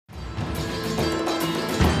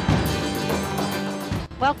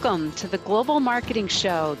Welcome to the Global Marketing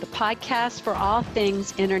Show, the podcast for all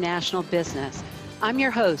things international business. I'm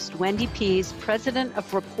your host, Wendy Pease, president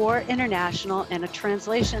of Rapport International and a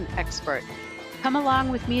translation expert. Come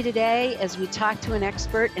along with me today as we talk to an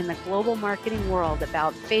expert in the global marketing world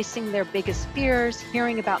about facing their biggest fears,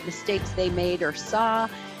 hearing about mistakes they made or saw,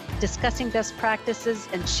 discussing best practices,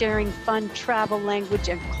 and sharing fun travel, language,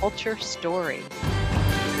 and culture stories.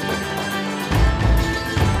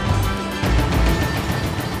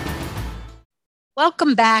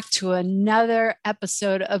 Welcome back to another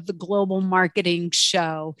episode of the Global Marketing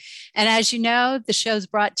Show. And as you know, the show is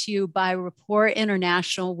brought to you by Rapport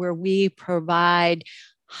International, where we provide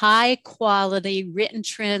high quality written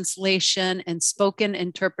translation and spoken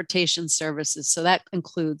interpretation services. So that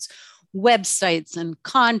includes websites and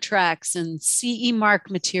contracts and CE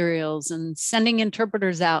mark materials and sending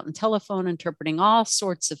interpreters out and telephone interpreting, all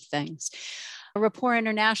sorts of things. Rapport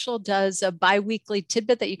International does a bi-weekly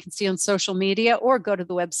tidbit that you can see on social media, or go to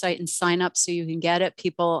the website and sign up so you can get it.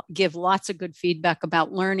 People give lots of good feedback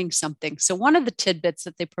about learning something. So one of the tidbits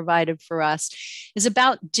that they provided for us is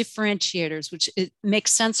about differentiators, which it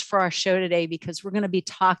makes sense for our show today because we're going to be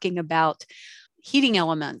talking about heating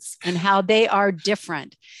elements and how they are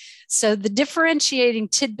different. So the differentiating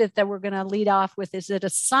tidbit that we're going to lead off with is that a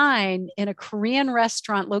sign in a Korean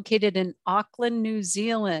restaurant located in Auckland, New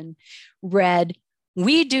Zealand read,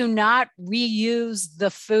 "We do not reuse the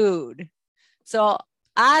food." So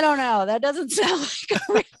I don't know. That doesn't sound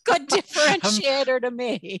like a good differentiator to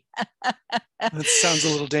me. That sounds a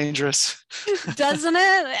little dangerous. Doesn't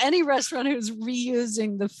it? Any restaurant who's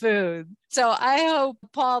reusing the food. So I hope,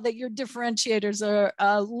 Paul, that your differentiators are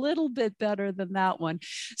a little bit better than that one.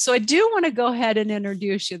 So I do want to go ahead and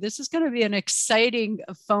introduce you. This is going to be an exciting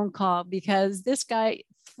phone call because this guy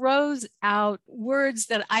throws out words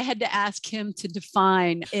that I had to ask him to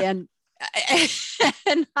define. And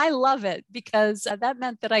I love it because that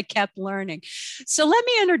meant that I kept learning. So let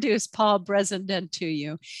me introduce Paul Bresenden to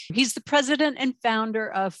you. He's the president and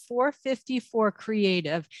founder of 454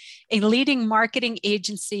 Creative, a leading marketing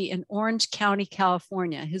agency in Orange County,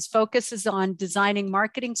 California. His focus is on designing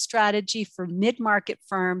marketing strategy for mid-market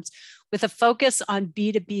firms with a focus on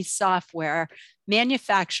B2B software,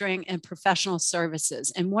 manufacturing, and professional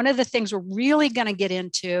services. And one of the things we're really going to get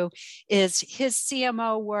into is his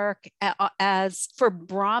CMO work as for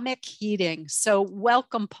Bromic Heating. So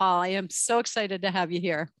welcome, Paul. I am so excited to have you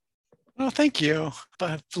here. Well, thank you.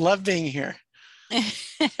 I love being here.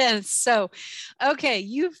 So, okay,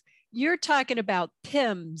 you're talking about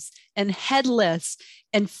PIMS and headless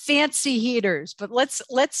and fancy heaters, but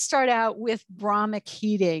let's start out with Bromic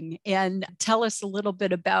Heating and tell us a little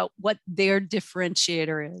bit about what their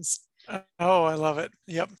differentiator is. Oh, I love it.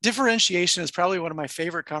 Yep. Differentiation is probably one of my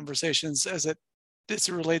favorite conversations as it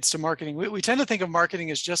relates to marketing. We tend to think of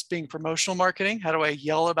marketing as just being promotional marketing. How do I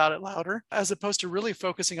yell about it louder? As opposed to really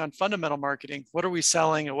focusing on fundamental marketing. What are we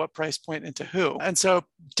selling at what price point and to who? And so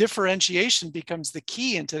differentiation becomes the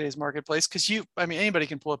key in today's marketplace because anybody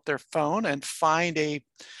can pull up their phone and find a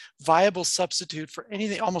viable substitute for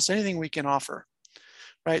anything, almost anything we can offer.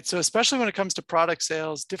 Right. So especially when it comes to product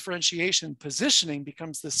sales, differentiation, positioning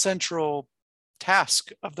becomes the central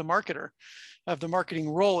task of the marketer, of the marketing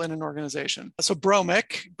role in an organization. So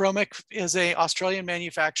Bromic is an Australian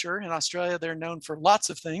manufacturer. In Australia, they're known for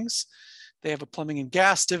lots of things. They have a plumbing and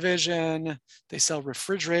gas division. They sell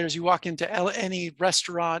refrigerators. You walk into any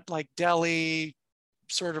restaurant, like deli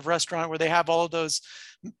sort of restaurant where they have all of those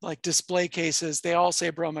like display cases, they all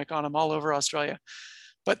say Bromic on them all over Australia.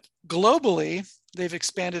 But globally, they've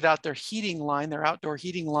expanded out their heating line, their outdoor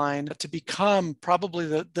heating line, to become probably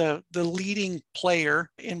the leading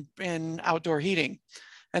player in outdoor heating.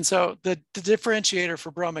 And so the differentiator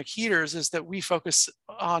for Bromic heaters is that we focus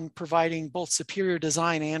on providing both superior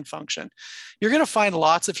design and function. You're going to find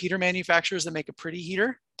lots of heater manufacturers that make a pretty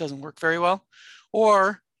heater, doesn't work very well,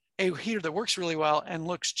 or a heater that works really well and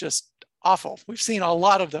looks just awful. We've seen a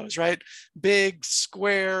lot of those, right? Big,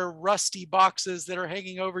 square, rusty boxes that are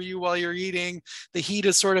hanging over you while you're eating. The heat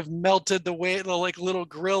has sort of melted the like little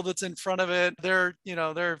grill that's in front of it. They're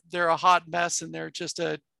a hot mess, and they're just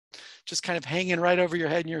kind of hanging right over your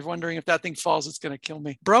head, and you're wondering if that thing falls, it's going to kill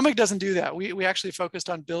me. Bromic doesn't do that. We actually focused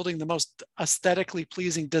on building the most aesthetically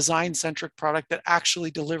pleasing, design-centric product that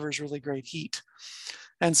actually delivers really great heat.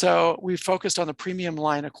 And so we focused on the premium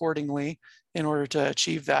line accordingly in order to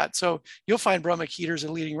achieve that. So you'll find Bromic heaters at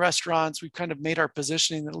leading restaurants. We've kind of made our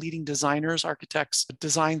positioning that leading designers, architects,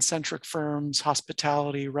 design-centric firms,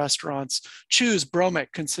 hospitality, restaurants choose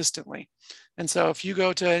Bromic consistently. And so if you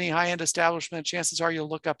go to any high-end establishment, chances are you'll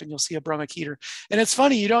look up and you'll see a Bromic heater. And it's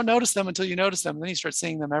funny, you don't notice them until you notice them, and then you start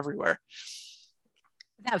seeing them everywhere.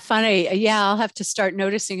 That funny. Yeah, I'll have to start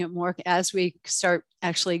noticing it more as we start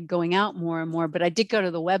actually going out more and more. But I did go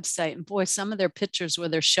to the website, and boy, some of their pictures where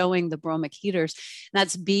they're showing the Bromic heaters, and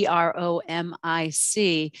that's BROMIC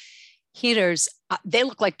heaters, they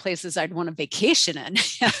look like places I'd want to vacation in.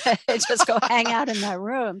 Just go hang out in that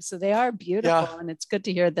room. So they are beautiful, Yeah. and it's good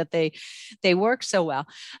to hear that they work so well.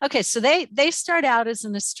 Okay, so they start out as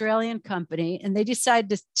an Australian company, and they decide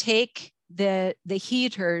to take the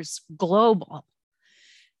heaters global.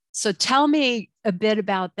 So tell me a bit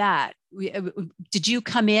about that. Did you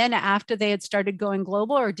come in after they had started going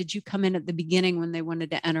global, or did you come in at the beginning when they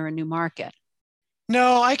wanted to enter a new market?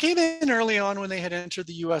 No, I came in early on when they had entered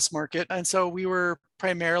the US market. And so we were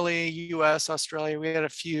primarily US, Australia. We had a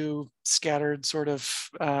few scattered sort of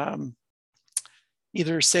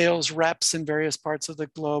either sales reps in various parts of the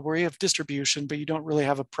globe where you have distribution, but you don't really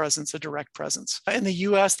have a presence, a direct presence. In the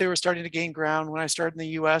US, they were starting to gain ground. When I started in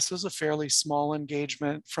the US, it was a fairly small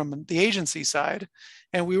engagement from the agency side.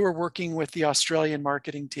 And we were working with the Australian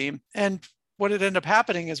marketing team. And what had ended up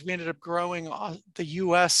happening is we ended up growing the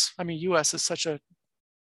US. I mean, US is such a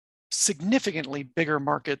significantly bigger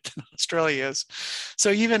market than Australia is. So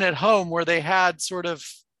even at home where they had sort of,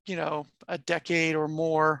 a decade or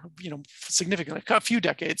more, significantly a few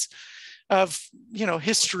decades of,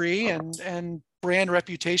 history and brand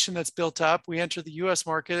reputation that's built up, we enter the US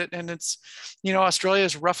market and it's, Australia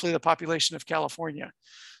is roughly the population of California.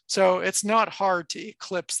 So it's not hard to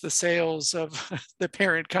eclipse the sales of the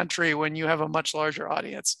parent country when you have a much larger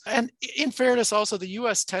audience. And in fairness, also, the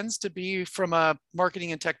US tends to be, from a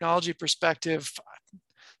marketing and technology perspective,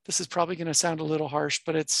 this is probably going to sound a little harsh,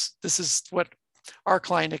 but this is what our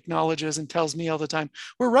client acknowledges and tells me all the time.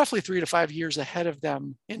 We're roughly 3 to 5 years ahead of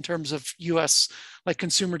them in terms of US like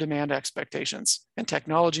consumer demand expectations and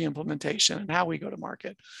technology implementation and how we go to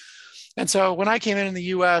market. And so when I came in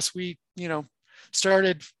the US, we,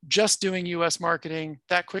 started just doing US marketing.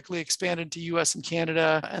 That quickly expanded to US and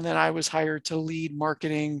Canada. And then I was hired to lead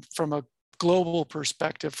marketing from a global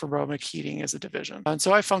perspective for Bromic Heating as a division. And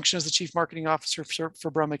so I function as the chief marketing officer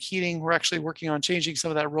for Bromic Heating. We're actually working on changing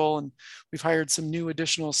some of that role. And we've hired some new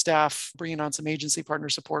additional staff, bringing on some agency partner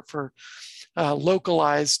support for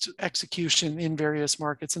localized execution in various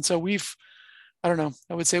markets. And so I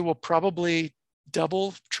would say we'll probably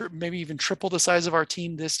double, maybe even triple the size of our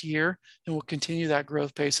team this year, and we'll continue that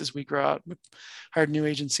growth pace as we grow out. We've hired a new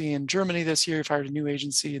agency in Germany this year. We've hired a new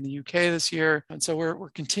agency in the UK this year, and so we're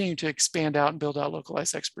continuing to expand out and build out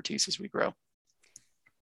localized expertise as we grow.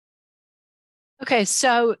 Okay,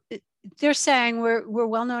 so they're saying we're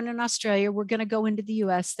well known in Australia. We're going to go into the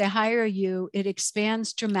US. They hire you. It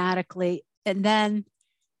expands dramatically, and then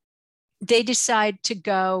they decide to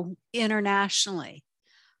go internationally.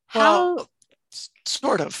 Well,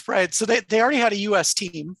 sort of, right? So they already had a US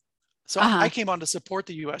team. So I came on to support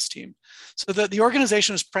the US team. So the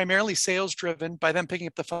organization was primarily sales driven by them picking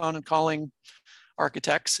up the phone and calling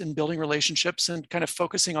architects and building relationships and kind of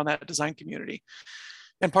focusing on that design community.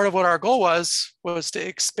 And part of what our goal was to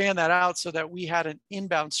expand that out so that we had an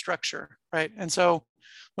inbound structure, right? And so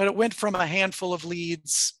when it went from a handful of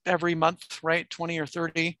leads every month, right, 20 or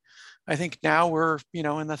 30, I think now we're,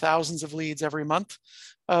 in the thousands of leads every month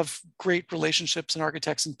of great relationships and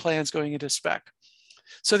architects and plans going into spec.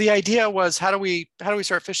 So the idea was, how do we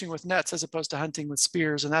start fishing with nets as opposed to hunting with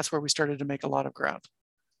spears? And that's where we started to make a lot of ground.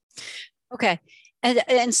 Okay.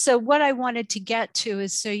 And so what I wanted to get to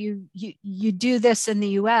is, so you do this in the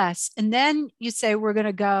US, and then you say we're going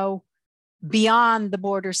to go beyond the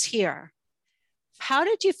borders here. How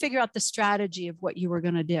did you figure out the strategy of what you were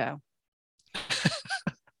going to do?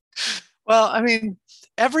 Well, I mean,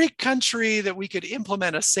 every country that we could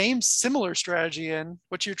implement a similar strategy in,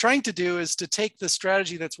 what you're trying to do is to take the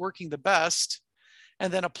strategy that's working the best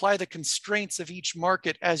and then apply the constraints of each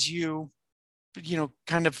market as you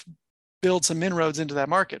kind of build some inroads into that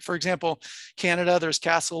market. For example, Canada, there's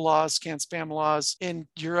CASL laws, can spam laws. In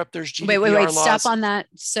Europe, there's GDPR wait, laws. Stop on that.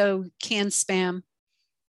 So can spam.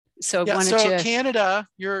 So Canada,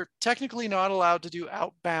 you're technically not allowed to do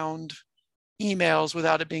outbound emails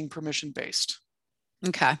without it being permission based.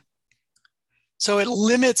 Okay. So it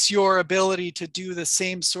limits your ability to do the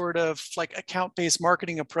same sort of like account-based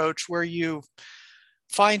marketing approach where you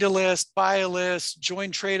find a list, buy a list,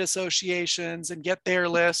 join trade associations and get their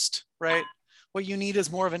list, right? What you need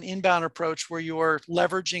is more of an inbound approach where you are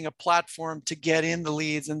leveraging a platform to get in the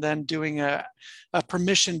leads and then doing a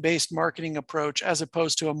permission-based marketing approach as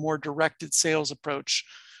opposed to a more directed sales approach.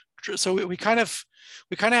 So we kind of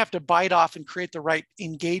have to bite off and create the right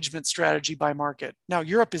engagement strategy by market. Now,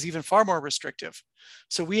 Europe is even far more restrictive.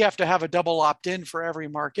 So we have to have a double opt-in for every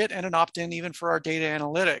market and an opt-in even for our data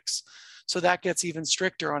analytics. So that gets even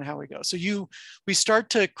stricter on how we go. So we start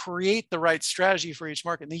to create the right strategy for each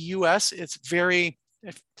market. In the US, it's very,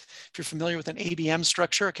 if you're familiar with an ABM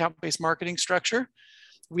structure, account-based marketing structure,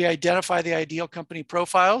 we identify the ideal company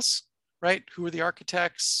profiles, right? Who are the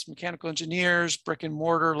architects, mechanical engineers, brick and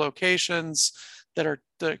mortar locations that are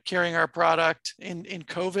carrying our product. In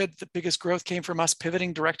COVID, the biggest growth came from us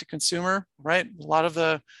pivoting direct to consumer, right? A lot of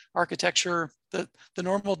the architecture, the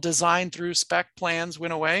normal design through spec plans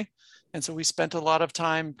went away. And so we spent a lot of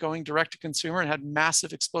time going direct to consumer and had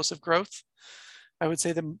massive explosive growth. I would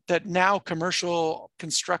say that now commercial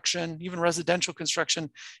construction, even residential construction,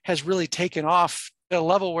 has really taken off at a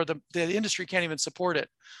level where the industry can't even support it.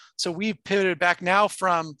 So we've pivoted back now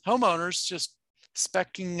from homeowners just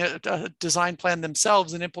speccing a design plan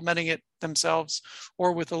themselves and implementing it themselves,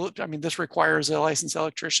 or with this requires a licensed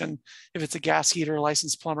electrician if it's a gas heater,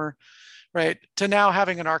 licensed plumber, right? To now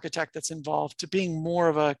having an architect that's involved, to being more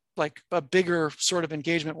of a bigger sort of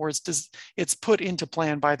engagement where it's put into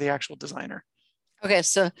plan by the actual designer. Okay,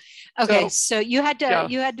 so you had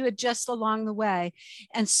to adjust along the way,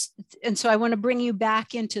 and so I want to bring you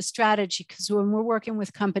back into strategy, because when we're working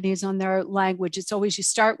with companies on their language, it's always you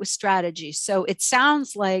start with strategy. So it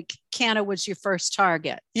sounds like Canada was your first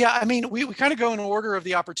target. Yeah, I mean, we kind of go in order of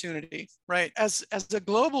the opportunity, right? As a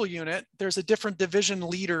global unit, there's a different division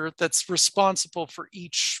leader that's responsible for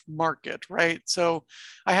each market, right? So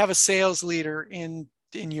I have a sales leader in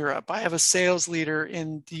Europe. I have a sales leader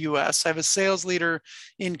in the US. I have a sales leader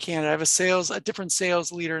in Canada. I have a different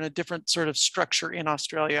sales leader and a different sort of structure in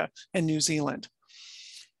Australia and New Zealand.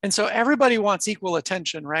 And so everybody wants equal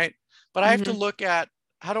attention, right? But I have to look at,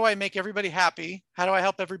 how do I make everybody happy? How do I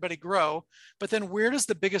help everybody grow? But then where does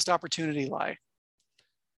the biggest opportunity lie?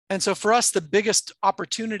 And so for us, the biggest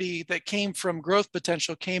opportunity that came from growth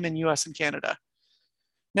potential came in US and Canada.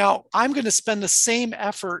 Now, I'm going to spend the same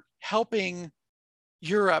effort helping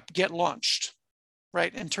Europe get launched,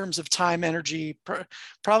 right? In terms of time, energy,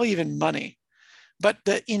 probably even money. But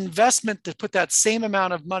the investment to put that same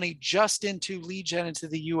amount of money just into lead gen into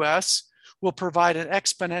the US will provide an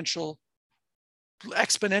exponentially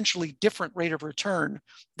different rate of return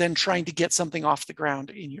than trying to get something off the ground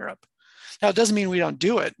in Europe. Now, it doesn't mean we don't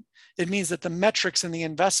do it. It means that the metrics and the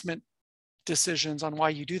investment decisions on why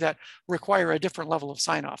you do that require a different level of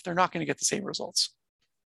sign-off. They're not going to get the same results.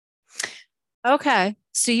 Okay.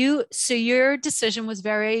 So your decision was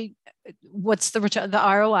what's the return, the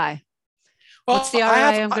ROI? Well, what's the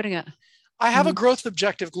ROI I'm going to get? I have a growth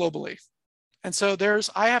objective globally. And so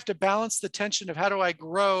I have to balance the tension of how do I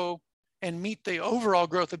grow and meet the overall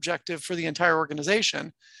growth objective for the entire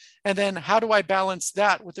organization? And then how do I balance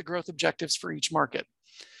that with the growth objectives for each market?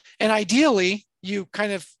 And ideally, you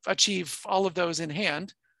kind of achieve all of those in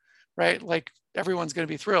hand, right? Like everyone's going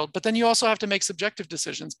to be thrilled. But then you also have to make subjective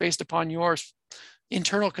decisions based upon your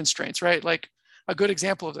internal constraints, right? Like a good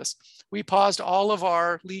example of this, we paused all of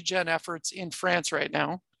our lead gen efforts in France right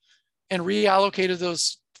now and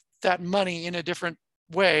reallocated that money in a different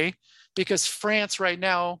way, because France right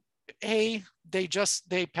now, they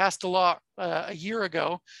passed a law a year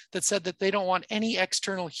ago that said that they don't want any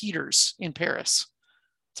external heaters in Paris.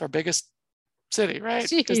 It's our biggest city, right?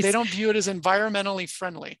 Because they don't view it as environmentally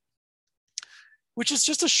friendly, which is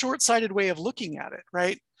just a short-sighted way of looking at it,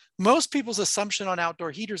 right? Most people's assumption on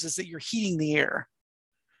outdoor heaters is that you're heating the air,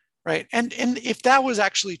 right? And if that was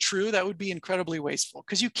actually true, that would be incredibly wasteful,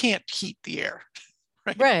 because you can't heat the air,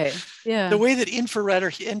 right? Right, yeah. The way that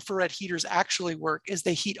infrared heaters actually work is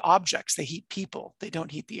they heat objects, they heat people, they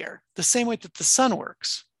don't heat the air, the same way that the sun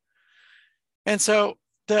works. And so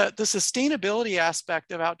the sustainability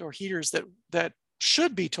aspect of outdoor heaters that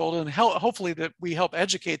should be told, and hopefully that we help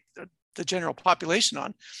educate the general population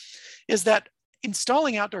on, is that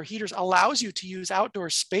installing outdoor heaters allows you to use outdoor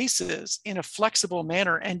spaces in a flexible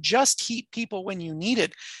manner and just heat people when you need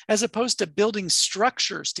it, as opposed to building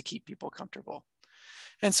structures to keep people comfortable.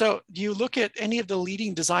 And so you look at any of the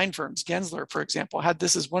leading design firms, Gensler, for example, had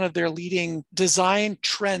this as one of their leading design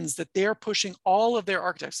trends that they're pushing all of their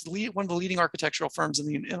architects, one of the leading architectural firms in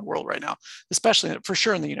the world right now, especially for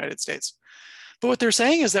sure in the United States. But what they're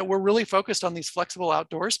saying is that we're really focused on these flexible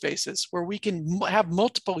outdoor spaces where we can have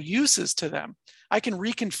multiple uses to them. I can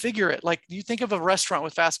reconfigure it. Like you think of a restaurant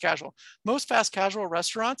with fast casual. Most fast casual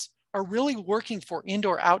restaurants are really working for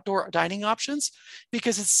indoor-outdoor dining options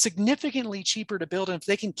because it's significantly cheaper to build. And if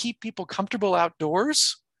they can keep people comfortable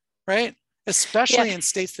outdoors, right? Especially in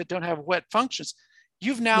states that don't have wet functions,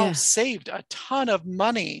 you've now saved a ton of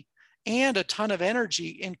money and a ton of energy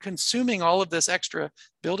in consuming all of this extra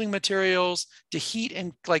building materials to heat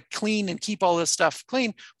and like clean and keep all this stuff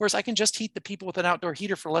clean. Whereas I can just heat the people with an outdoor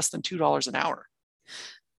heater for less than $2 an hour.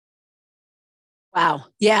 Wow.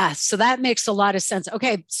 Yeah. So that makes a lot of sense.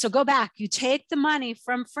 Okay. So go back. You take the money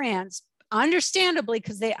from France, understandably,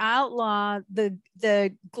 because they outlaw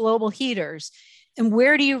the global heaters. And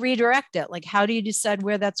where do you redirect it? Like, how do you decide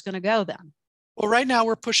where that's going to go then? Well, right now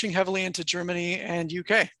we're pushing heavily into Germany and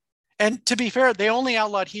UK. And to be fair, they only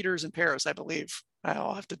outlawed heaters in Paris, I believe.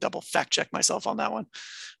 I'll have to double fact check myself on that one.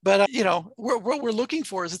 But, what we're looking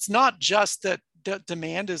for is it's not just that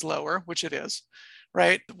demand is lower, which it is,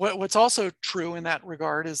 right? What's also true in that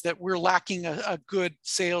regard is that we're lacking a good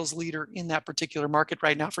sales leader in that particular market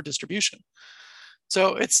right now for distribution.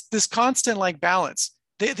 So it's this constant like balance.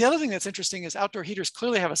 The other thing that's interesting is outdoor heaters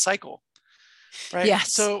clearly have a cycle, right?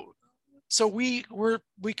 Yes. So we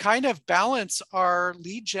kind of balance our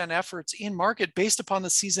lead gen efforts in market based upon the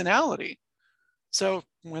seasonality. So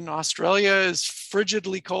when Australia is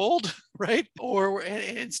frigidly cold, right? Or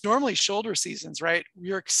it's normally shoulder seasons, right?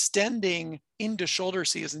 You're extending into shoulder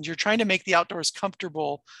seasons. You're trying to make the outdoors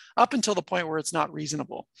comfortable up until the point where it's not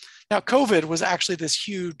reasonable. Now, COVID was actually this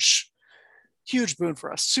huge boon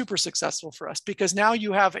for us, super successful for us, because now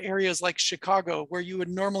you have areas like Chicago where you would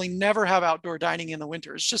normally never have outdoor dining in the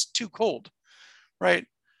winter. It's just too cold, right?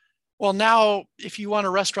 Well, now if you want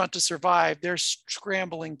a restaurant to survive, they're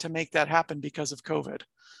scrambling to make that happen because of COVID.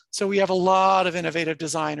 So we have a lot of innovative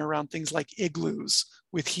design around things like igloos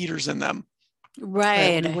with heaters in them.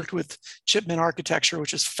 Right. We worked with Chipman Architecture,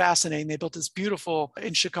 which is fascinating. They built this beautiful,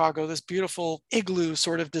 in Chicago, this beautiful igloo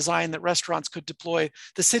sort of design that restaurants could deploy.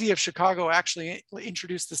 The city of Chicago actually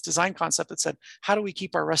introduced this design concept that said, how do we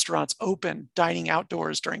keep our restaurants open, dining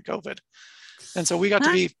outdoors during COVID? And so we got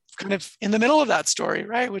to be kind of in the middle of that story,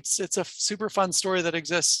 right? It's a super fun story that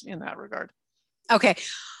exists in that regard. Okay.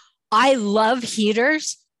 I love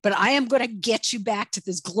heaters, but I am going to get you back to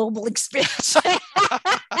this global expansion.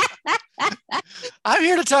 I'm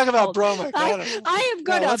here to talk about Bromic. I am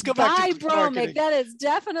going to buy Bromic. That is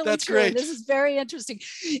definitely true. Great. This is very interesting.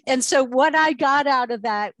 And so what I got out of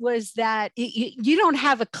that was that you don't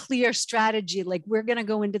have a clear strategy. Like we're going to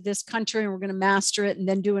go into this country and we're going to master it and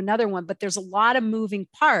then do another one. But there's a lot of moving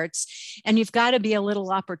parts and you've got to be a little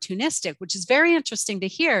opportunistic, which is very interesting to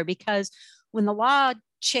hear because when the law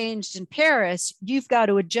changed in Paris, you've got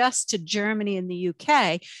to adjust to Germany and the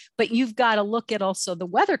UK, but you've got to look at also the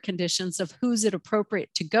weather conditions of who's it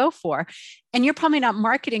appropriate to go for. And you're probably not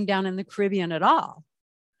marketing down in the Caribbean at all.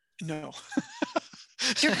 No.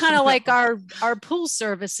 You're kind of like our pool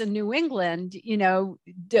service in New England,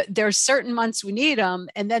 there's certain months we need them.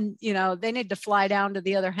 And then, they need to fly down to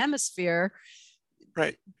the other hemisphere.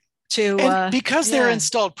 Right. Because they're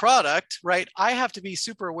installed product, right? I have to be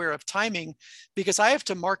super aware of timing because I have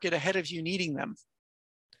to market ahead of you needing them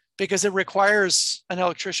because it requires an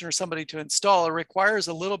electrician or somebody to install. It requires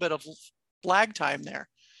a little bit of lag time there.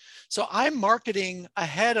 So I'm marketing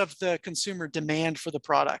ahead of the consumer demand for the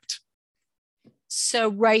product. So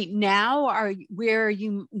right now,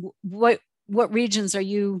 what regions are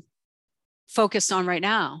you focused on right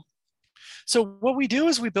now? So what we do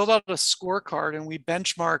is we build out a scorecard and we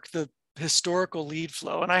benchmark the historical lead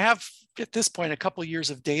flow. And I have at this point a couple of years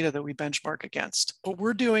of data that we benchmark against. What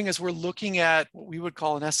we're doing is we're looking at what we would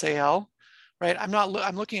call an SAL, right? I'm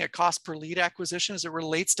looking at cost per lead acquisition as it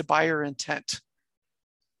relates to buyer intent,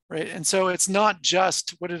 right? And so it's not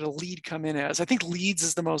just what did a lead come in as. I think leads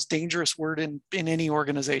is the most dangerous word in any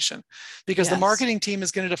organization because the marketing team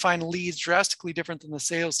is going to define leads drastically different than the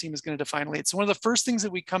sales team is going to define leads. So one of the first things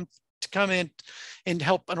that we come in and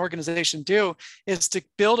help an organization do is to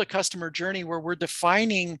build a customer journey where we're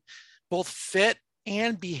defining both fit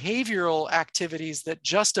and behavioral activities that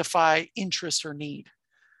justify interest or need.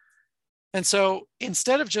 And so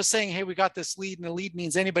instead of just saying, hey, we got this lead and the lead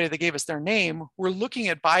means anybody that gave us their name, we're looking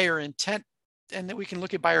at buyer intent and that we can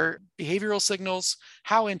look at buyer behavioral signals,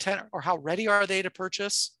 how intent or how ready are they to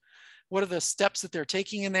purchase? What are the steps that they're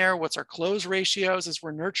taking in there? What's our close ratios as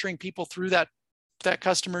we're nurturing people through that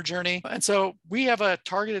customer journey? And so we have a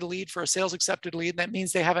targeted lead for a sales accepted lead. That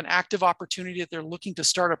means they have an active opportunity that they're looking to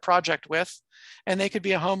start a project with. And they could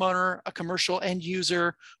be a homeowner, a commercial end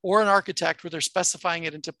user, or an architect where they're specifying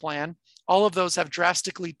it into plan. All of those have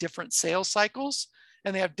drastically different sales cycles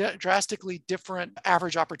and they have drastically different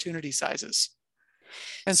average opportunity sizes.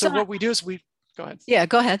 And so what we do is go ahead. Yeah,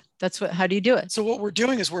 go ahead. How do you do it? So what we're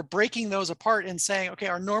doing is we're breaking those apart and saying, okay,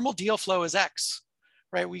 our normal deal flow is X,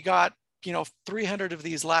 right? We got 300 of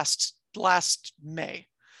these last May.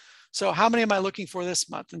 So how many am I looking for this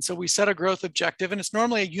month? And so we set a growth objective and it's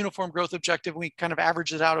normally a uniform growth objective. We kind of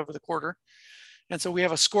average it out over the quarter. And so we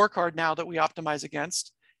have a scorecard now that we optimize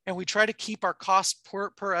against and we try to keep our cost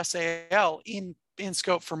per SAL in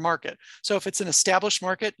scope for market. So if it's an established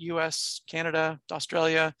market, US, Canada,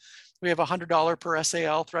 Australia, We have a $100 per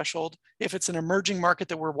SAL threshold. If it's an emerging market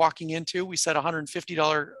that we're walking into, we set a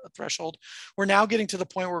 $150 threshold. We're now getting to the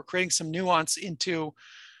point where we're creating some nuance into,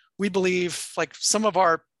 we believe, like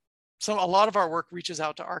a lot of our work reaches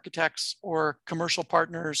out to architects or commercial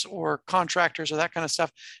partners or contractors or that kind of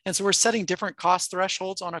stuff. And so we're setting different cost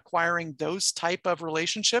thresholds on acquiring those type of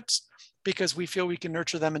relationships because we feel we can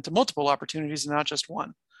nurture them into multiple opportunities and not just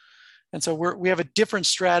one. And so we have a different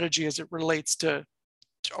strategy as it relates to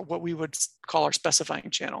what we would call our specifying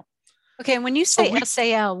channel. Okay, when you say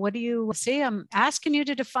SAL, what do you see? I'm asking you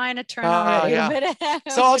to define a term already. Yeah.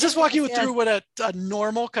 So I'll just walk you through what a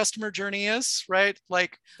normal customer journey is, right?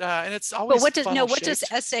 Like, and it's always. But what does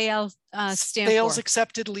SAL stand for? Sales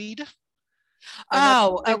accepted lead.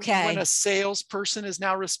 Oh, okay. When a salesperson is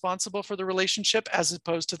now responsible for the relationship, as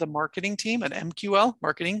opposed to the marketing team, an MQL,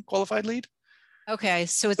 marketing qualified lead. Okay,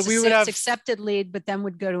 so it's a sales accepted lead, but then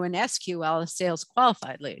would go to an SQL, a sales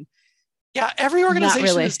qualified lead. Yeah, every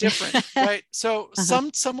organization is different, right? So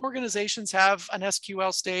some organizations have an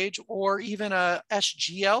SQL stage or even a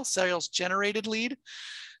SGL, sales generated lead.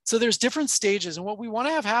 So there's different stages. And what we want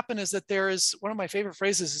to have happen is that there is, one of my favorite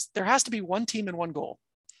phrases is, there has to be one team and one goal.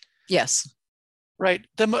 Yes. Right.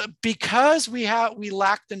 Because we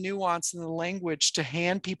lack the nuance in the language to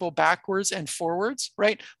hand people backwards and forwards,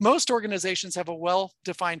 right? Most organizations have a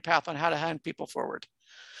well-defined path on how to hand people forward.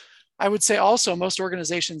 I would say also most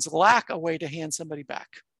organizations lack a way to hand somebody back.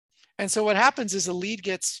 And so what happens is a lead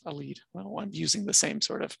gets a lead. Well, I'm using the same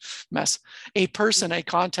sort of mess. A person, a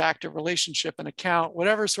contact, a relationship, an account,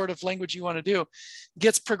 whatever sort of language you want to do,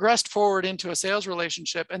 gets progressed forward into a sales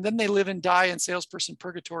relationship. And then they live and die in salesperson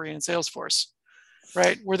purgatory in Salesforce,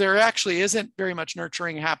 right? Where there actually isn't very much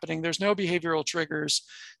nurturing happening. There's no behavioral triggers.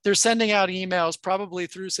 They're sending out emails probably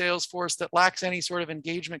through Salesforce that lacks any sort of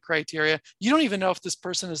engagement criteria. You don't even know if this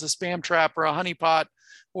person is a spam trap or a honeypot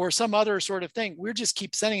or some other sort of thing. We just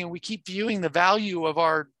keep sending, and we keep viewing the value of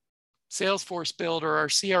our Salesforce build or our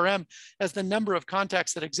CRM as the number of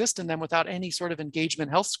contacts that exist in them without any sort of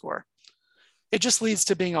engagement health score. It just leads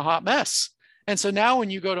to being a hot mess. And so now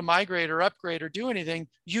when you go to migrate or upgrade or do anything,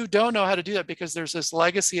 you don't know how to do that because there's this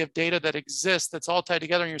legacy of data that exists that's all tied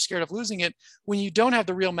together and you're scared of losing it when you don't have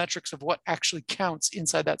the real metrics of what actually counts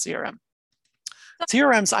inside that CRM.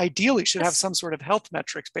 CRMs ideally should have some sort of health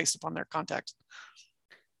metrics based upon their context.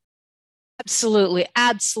 Absolutely.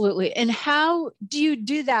 Absolutely. And how do you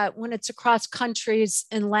do that when it's across countries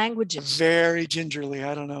and languages? Very gingerly.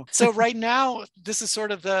 I don't know. So right now, this is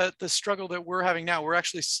sort of the struggle that we're having now. We're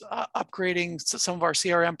actually upgrading some of our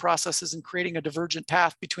CRM processes and creating a divergent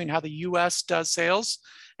path between how the US does sales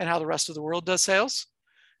and how the rest of the world does sales.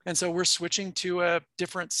 And so we're switching to a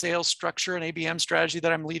different sales structure and ABM strategy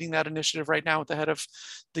that I'm leading that initiative right now with the head of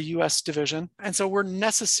the US division. And so we're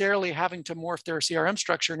necessarily having to morph their CRM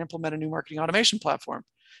structure and implement a new marketing automation platform.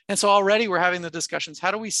 And so already we're having the discussions. How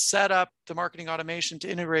do we set up the marketing automation to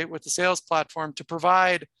integrate with the sales platform to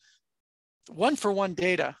provide one-for-one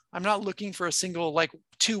data? I'm not looking for a single, like,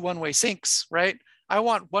 two one-way syncs, right? I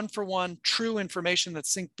want one-for-one true information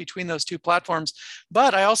that's synced between those two platforms,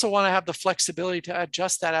 but I also want to have the flexibility to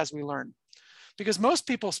adjust that as we learn. Because most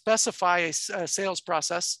people specify a sales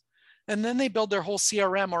process, and then they build their whole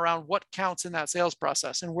CRM around what counts in that sales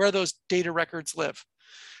process and where those data records live.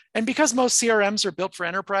 And because most CRMs are built for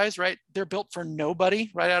enterprise, right? They're built for nobody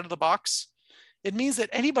right out of the box. It means that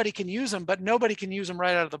anybody can use them, but nobody can use them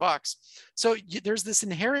right out of the box. So there's this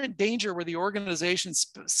inherent danger where the organization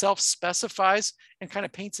self-specifies and kind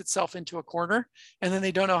of paints itself into a corner, and then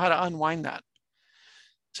they don't know how to unwind that.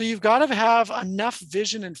 So you've got to have enough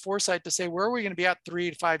vision and foresight to say, where are we going to be at 3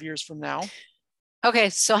 to 5 years from now? Okay,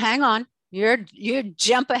 so hang on. You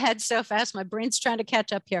jump ahead so fast. My brain's trying to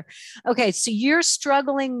catch up here. Okay, so you're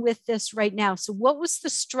struggling with this right now. So what was the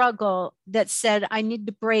struggle that said, I need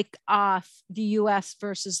to break off the US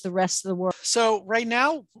versus the rest of the world? So right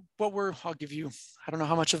now, I'll give you, I don't know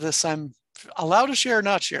how much of this I'm allowed to share or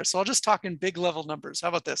not share. So I'll just talk in big level numbers. How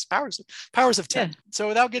about this? Powers of 10. Yeah. So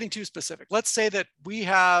without getting too specific, let's say that we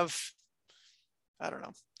have, I don't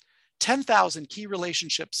know, 10,000 key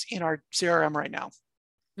relationships in our CRM right now,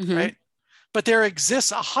 right? But there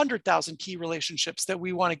exists 100,000 key relationships that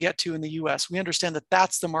we want to get to in the US. We understand that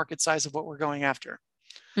that's the market size of what we're going after.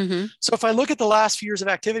 So if I look at the last few years of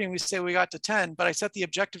activity and we say we got to 10, but I set the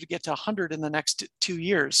objective to get to 100 in the next 2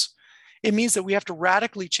 years, it means that we have to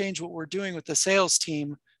radically change what we're doing with the sales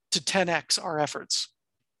team to 10x our efforts.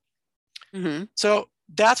 So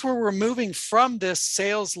that's where we're moving from this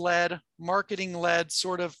sales-led, marketing-led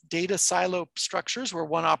sort of data silo structures where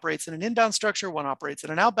one operates in an inbound structure, one operates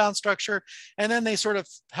in an outbound structure, and then they sort of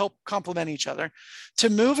help complement each other, to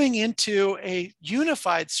moving into a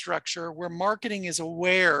unified structure where marketing is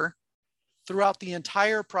aware throughout the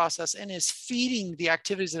entire process and is feeding the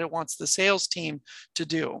activities that it wants the sales team to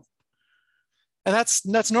do. And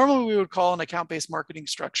that's normally what we would call an account-based marketing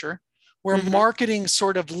structure, where marketing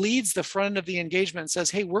sort of leads the front end of the engagement and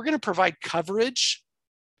says, hey, we're going to provide coverage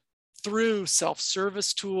through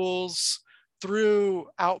self-service tools, through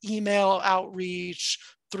email outreach,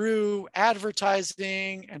 through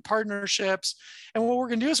advertising and partnerships. And what we're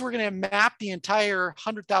going to do is we're going to map the entire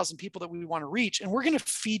 100,000 people that we want to reach, and we're going to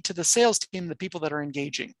feed to the sales team the people that are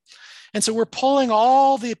engaging. And so we're pulling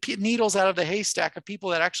all the needles out of the haystack of people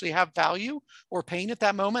that actually have value or pain at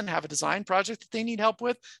that moment and have a design project that they need help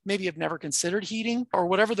with, maybe have never considered heating or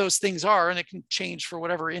whatever those things are. And it can change for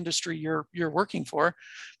whatever industry you're working for.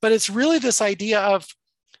 But it's really this idea of,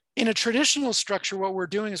 in a traditional structure, what we're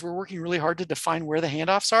doing is we're working really hard to define where the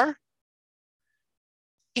handoffs are.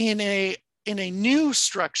 In a new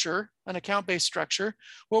structure, an account-based structure,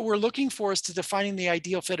 what we're looking for is to defining the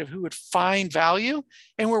ideal fit of who would find value,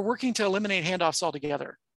 and we're working to eliminate handoffs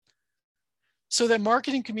altogether, so that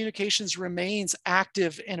marketing communications remains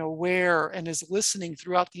active and aware and is listening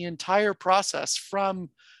throughout the entire process, from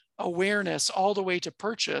awareness all the way to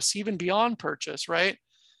purchase, even beyond purchase, right?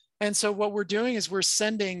 And so what we're doing is we're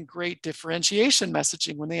sending great differentiation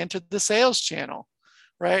messaging when they enter the sales channel,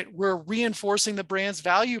 right? We're reinforcing the brand's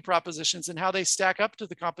value propositions and how they stack up to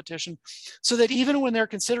the competition, so that even when they're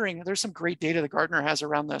considering, there's some great data that Gartner has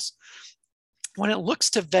around this. When it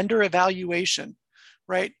looks to vendor evaluation,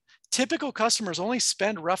 right? Typical customers only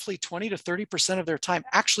spend roughly 20 to 30% of their time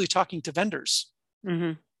actually talking to vendors.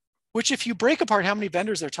 Which, if you break apart how many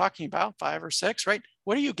vendors they're talking about, 5 or 6, right?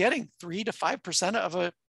 What are you getting? 3 to 5% of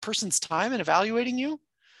a person's time in evaluating you,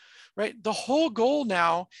 right? The whole goal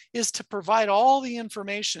now is to provide all the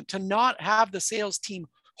information, to not have the sales team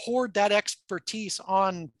hoard that expertise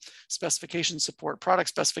on specification support, product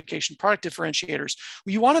specification, product differentiators.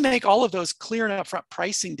 You want to make all of those clear and upfront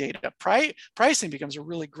pricing data. Pricing becomes a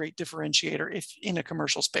really great differentiator if in a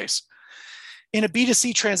commercial space. In a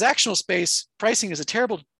B2C transactional space, pricing is a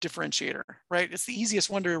terrible differentiator, right? It's the easiest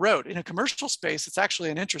one to erode. In a commercial space, it's actually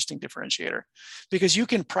an interesting differentiator, because you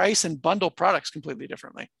can price and bundle products completely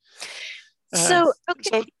differently. So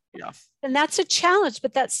yeah. And that's a challenge,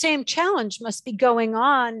 but that same challenge must be going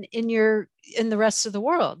on in the rest of the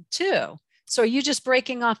world too. So are you just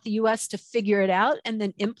breaking off the US to figure it out and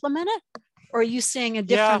then implement it? Or are you seeing a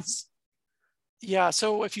difference? Yeah.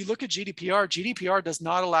 So if you look at GDPR does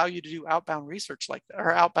not allow you to do outbound research like that,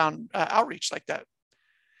 or outbound outreach like that.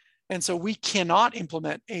 And so we cannot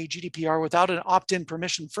implement a GDPR without an opt-in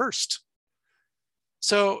permission first.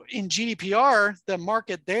 So in GDPR, the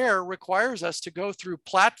market there requires us to go through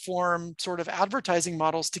platform sort of advertising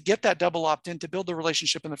models to get that double opt-in, to build the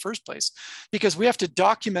relationship in the first place, because we have to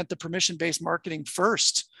document the permission-based marketing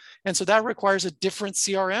first. And so that requires a different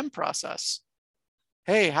CRM process.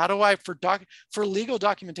 Hey, how do I, for legal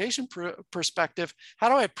documentation perspective, how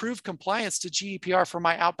do I prove compliance to GDPR for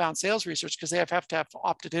my outbound sales research? Because they have to have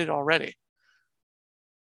opted in already.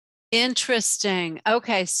 Interesting.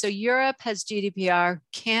 Okay, so Europe has GDPR,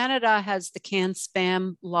 Canada has the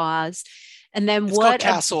CAN-SPAM laws, and then it's called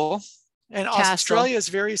CASL, and Australia is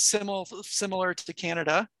very similar to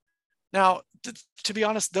Canada. Now, to be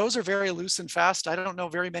honest, those are very loose and fast. I don't know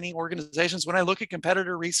very many organizations. When I look at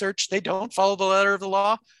competitor research, they don't follow the letter of the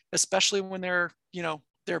law, especially when they're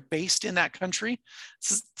based in that country.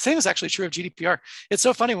 Same is actually true of GDPR. It's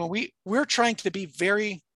so funny when we're trying to be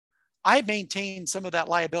very, I maintain some of that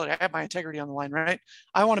liability. I have my integrity on the line, right?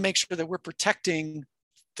 I want to make sure that we're protecting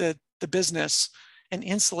the business and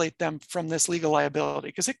insulate them from this legal liability,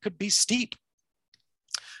 because it could be steep.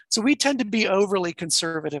 So we tend to be overly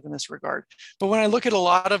conservative in this regard. But when I look at a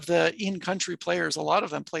lot of the in-country players, a lot of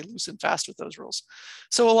them play loose and fast with those rules.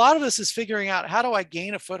 So a lot of this is figuring out, how do I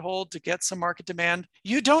gain a foothold to get some market demand?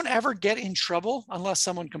 You don't ever get in trouble unless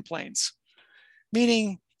someone complains.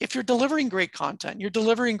 Meaning, if you're delivering great content, you're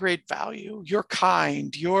delivering great value, you're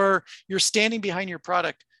kind, you're standing behind your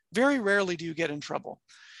product, very rarely do you get in trouble.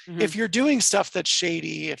 If you're doing stuff that's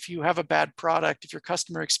shady, if you have a bad product, if your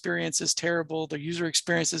customer experience is terrible, the user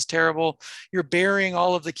experience is terrible, you're burying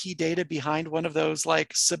all of the key data behind one of those,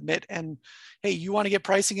 like submit and, hey, you want to get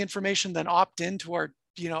pricing information, then opt into our,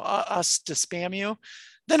 us to spam you,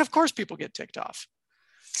 then of course people get ticked off.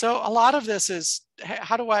 So a lot of this is,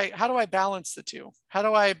 how do I balance the two? How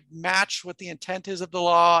do I match what the intent is of the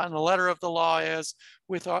law and the letter of the law is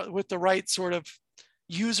with the right sort of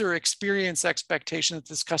user experience expectation that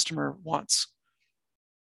this customer wants.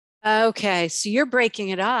 Okay, so you're breaking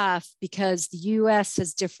it off because the US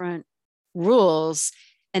has different rules,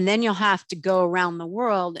 and then you'll have to go around the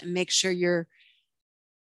world and make sure you're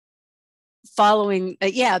following,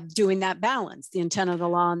 doing that balance, the intent of the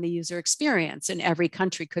law and the user experience, and every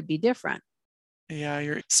country could be different. Yeah,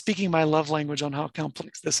 you're speaking my love language on how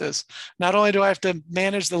complex this is. Not only do I have to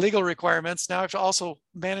manage the legal requirements, now I have to also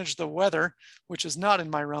manage the weather, which is not in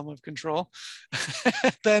my realm of control.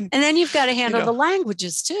 And then you've got to handle the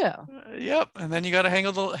languages too. Yep. And then you got to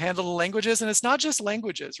handle the languages. And it's not just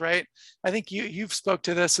languages, right? I think you've spoke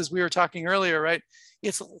to this as we were talking earlier, right?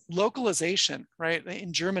 It's localization, right?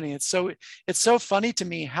 In Germany, it's so funny to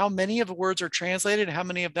me how many of the words are translated and how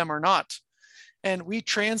many of them are not. And we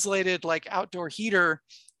translated like outdoor heater.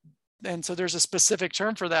 And so there's a specific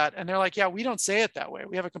term for that. And they're like, yeah, we don't say it that way.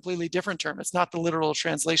 We have a completely different term. It's not the literal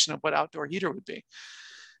translation of what outdoor heater would be.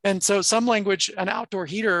 And so some language, an outdoor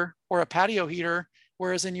heater or a patio heater,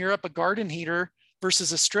 whereas in Europe, a garden heater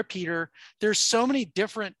versus a strip heater, there's so many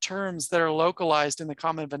different terms that are localized in the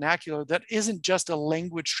common vernacular that isn't just a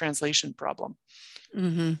language translation problem.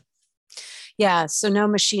 Mm-hmm. Yeah. So no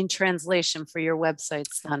machine translation for your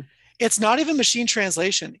websites then. It's not even machine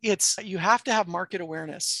translation. You have to have market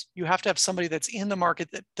awareness. You have to have somebody that's in the market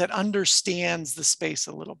that understands the space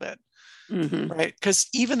a little bit, right? Because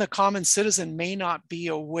even the common citizen may not be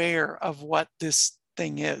aware of what this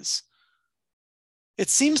thing is. It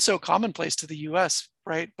seems so commonplace to the US,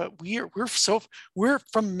 right? But we're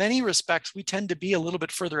from many respects, we tend to be a little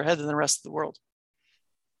bit further ahead than the rest of the world.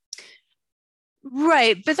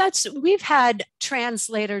 Right. But we've had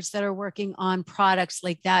translators that are working on products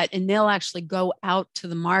like that, and they'll actually go out to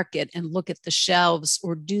the market and look at the shelves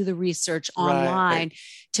or do the research online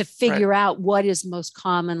to figure out what is most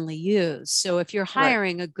commonly used. So if you're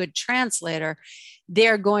hiring a good translator,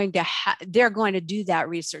 they're going to do that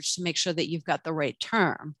research to make sure that you've got the right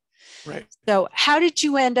term. Right. So how did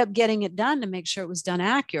you end up getting it done to make sure it was done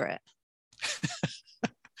accurate?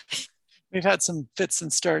 We've had some fits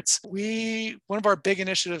and starts. One of our big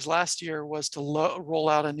initiatives last year was to roll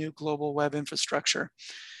out a new global web infrastructure.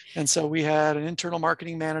 And so we had an internal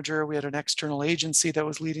marketing manager, we had an external agency that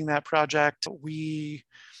was leading that project. We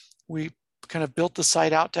kind of built the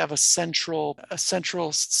site out to have a central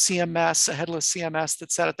CMS, a headless CMS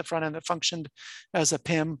that sat at the front end that functioned as a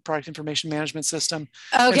PIM, product information management system.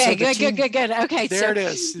 Okay, so good. Okay, there it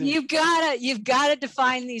is. You've got to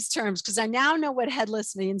define these terms, because I now know what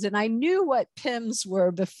headless means, and I knew what PIMs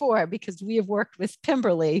were before because we have worked with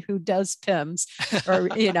Pimberly, who does PIMs, or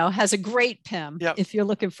has a great PIM if you're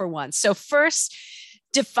looking for one. So first,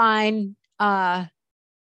 define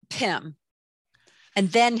PIM. And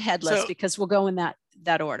then headless, because we'll go in that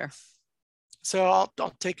order. So I'll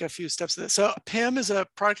take a few steps of this. So PIM is a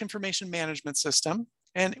product information management system.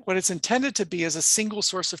 And what it's intended to be is a single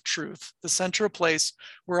source of truth, the central place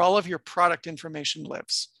where all of your product information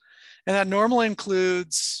lives. And that normally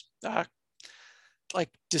includes like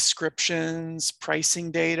descriptions,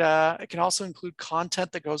 pricing data. It can also include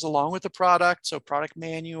content that goes along with the product. So product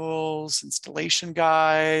manuals, installation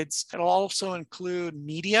guides. It'll also include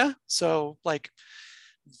media. So like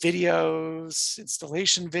videos,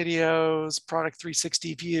 installation videos, product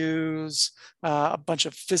 360 views, a bunch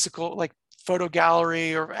of physical like photo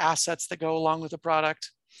gallery or assets that go along with the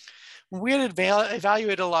product. We had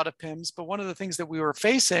evaluated a lot of PIMs, but one of the things that we were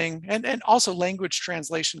facing, and also language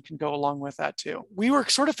translation can go along with that too. We were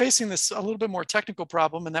sort of facing this a little bit more technical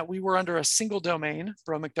problem in that we were under a single domain,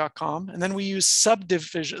 bromic.com, and then we use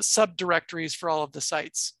subdirectories for all of the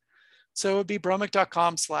sites. So it would be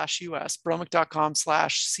bromic.com/US,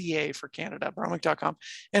 bromic.com/CA for Canada, bromic.com.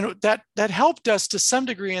 And that helped us to some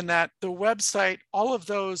degree in that the website, all of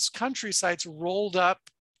those country sites rolled up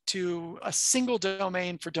to a single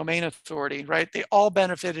domain for domain authority, right? They all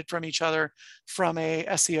benefited from each other from a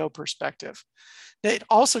SEO perspective. It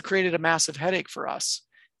also created a massive headache for us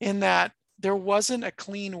in that there wasn't a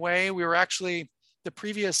clean way. We were actually, the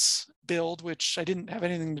previous build, which I didn't have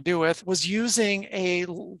anything to do with, was using a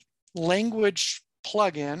language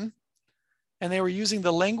plugin, and they were using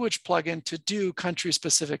the language plugin to do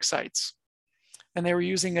country-specific sites. And they were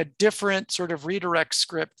using a different sort of redirect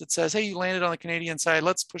script that says, hey, you landed on the Canadian side,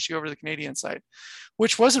 let's push you over to the Canadian side,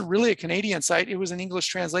 which wasn't really a Canadian site. It was an English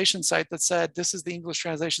translation site that said, this is the English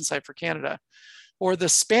translation site for Canada. Or the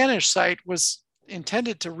Spanish site was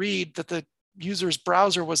intended to read that the user's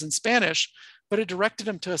browser was in Spanish, but it directed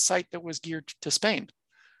them to a site that was geared to Spain.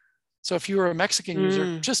 So if you were a Mexican user,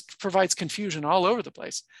 it just provides confusion all over the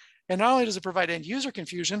place. And not only does it provide end user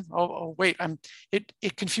confusion,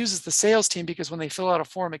 it confuses the sales team because when they fill out a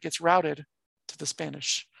form, it gets routed to the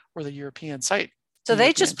Spanish or the European site. So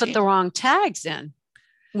they just put the wrong tags in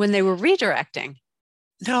when they were redirecting.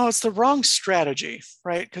 No, it's the wrong strategy,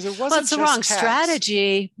 right? Because it wasn't Well, it's the wrong tags.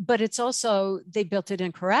 strategy, but it's also they built it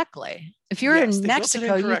incorrectly. If you're in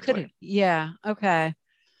Mexico, you could, yeah, okay.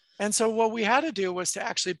 And so what we had to do was to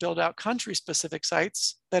actually build out country-specific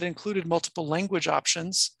sites that included multiple language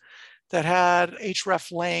options, that had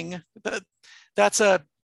hreflang. That's a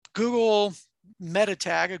Google meta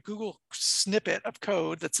tag, a Google snippet of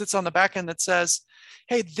code that sits on the back end that says,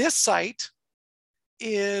 hey, this site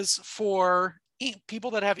is for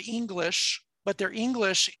people that have English, but their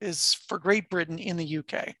English is for Great Britain in the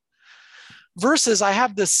UK. Versus I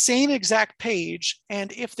have the same exact page,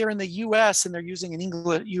 and if they're in the US and they're using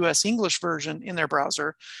an US English version in their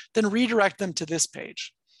browser, then redirect them to this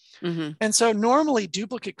page. Mm-hmm. And so normally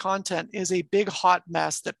duplicate content is a big hot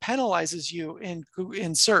mess that penalizes you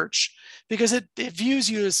in search, because it views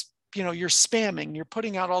you as, you're spamming, you're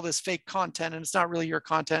putting out all this fake content, and it's not really your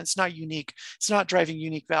content. It's not unique. It's not driving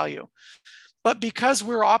unique value. But because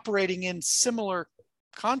we're operating in similar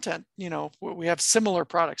content, we have similar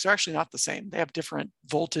products. They're actually not the same. They have different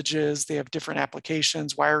voltages, they have different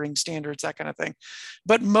applications, wiring standards, that kind of thing.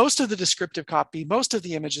 But most of the descriptive copy, most of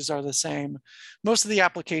the images are the same. Most of the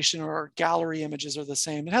application or gallery images are the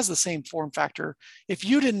same. It has the same form factor. If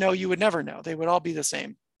you didn't know, you would never know. They would all be the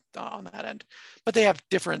same on that end. But they have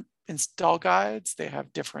different install guides, they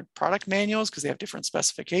have different product manuals because they have different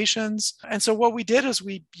specifications. And so what we did is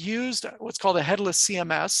we used what's called a headless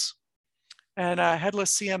CMS. And a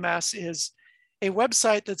headless CMS is a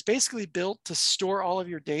website that's basically built to store all of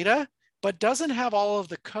your data, but doesn't have all of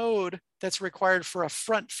the code that's required for a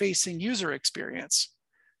front-facing user experience,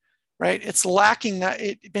 right? It's lacking that,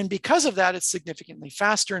 and because of that, it's significantly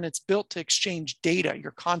faster, and it's built to exchange data,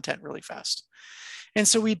 your content, really fast. And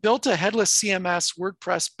so we built a headless CMS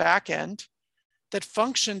WordPress backend that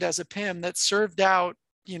functioned as a PIM that served out,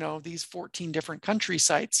 these 14 different country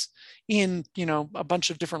sites in, a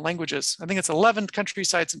bunch of different languages. I think it's 11 country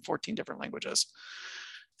sites in 14 different languages.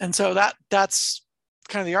 And so that's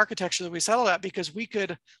kind of the architecture that we settled at, because we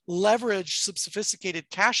could leverage some sophisticated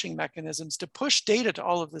caching mechanisms to push data to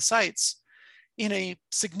all of the sites in a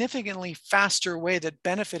significantly faster way that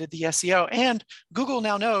benefited the SEO. And Google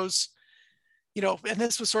now knows, and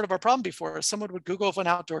this was sort of our problem before. Someone would Google an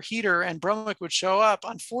outdoor heater and Bromic would show up.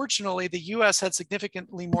 Unfortunately, the US had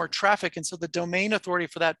significantly more traffic. And so the domain authority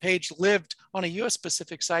for that page lived on a US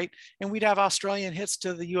specific site, and we'd have Australian hits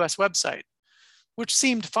to the US website, which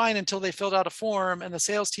seemed fine until they filled out a form and the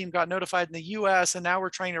sales team got notified in the US. And now we're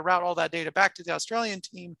trying to route all that data back to the Australian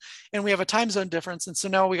team. And we have a time zone difference. And so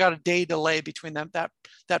now we got a day delay between them,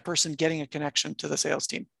 that person getting a connection to the sales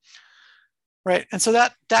team. Right. And so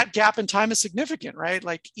that gap in time is significant, right?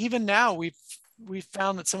 Like even now we've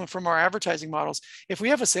found that some from our advertising models, if we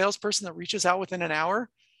have a salesperson that reaches out within an hour,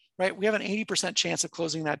 right, we have an 80% chance of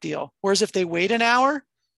closing that deal. Whereas if they wait an hour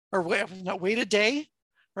or wait a day,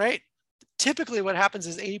 right, typically what happens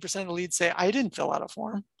is 80% of the leads say, I didn't fill out a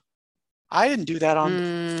form. I didn't do that on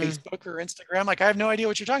Facebook or Instagram. Like, I have no idea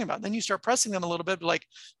what you're talking about. And then you start pressing them a little bit, like,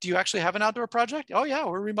 do you actually have an outdoor project? Oh yeah,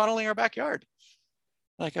 we're remodeling our backyard.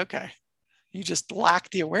 Like, okay. You just lack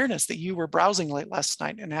the awareness that you were browsing late last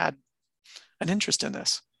night and had an interest in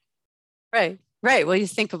this. Right. Well, you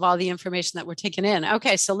think of all the information that we're taking in.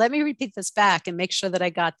 Okay, so let me repeat this back and make sure that I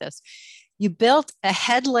got this. You built a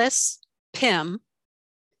headless PIM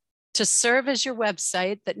to serve as your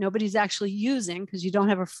website that nobody's actually using because you don't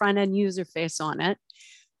have a front-end user face on it.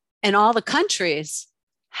 And all the countries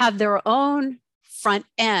have their own front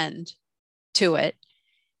end to it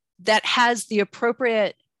that has the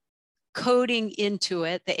appropriate coding into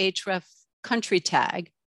it, the href country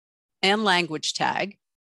tag and language tag,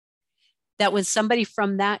 that when somebody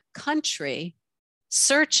from that country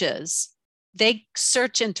searches, they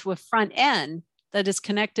search into a front end that is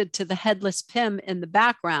connected to the headless PIM in the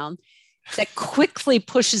background that quickly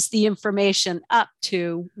pushes the information up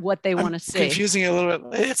to what they want to see. Confusing a little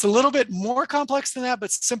bit. It's a little bit more complex than that,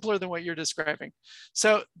 but simpler than what you're describing.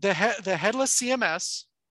 So the headless CMS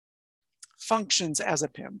functions as a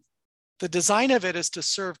PIM. The design of it is to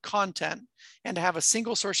serve content and to have a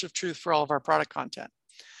single source of truth for all of our product content.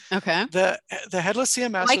 Okay. The headless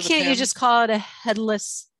CMS. Why can't you just call it a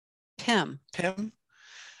headless PIM? PIM.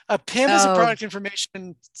 A PIM is a product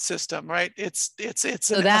information system, right? It's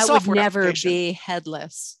so that would never be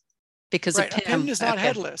headless because right. A PIM is not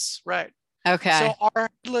headless, right? Okay. So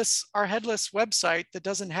our headless website that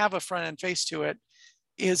doesn't have a front end face to it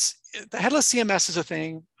is the headless CMS is a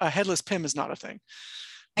thing. A headless PIM is not a thing.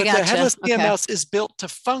 But the headless CMS is built to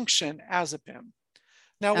function as a PIM.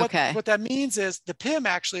 Now, Okay. what that means is the PIM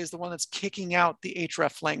actually is the one that's kicking out the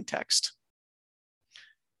href lang text.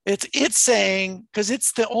 It's saying, because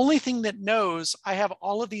it's the only thing that knows I have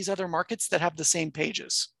all of these other markets that have the same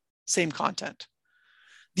pages, same content.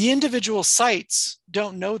 The individual sites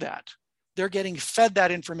don't know that. They're getting fed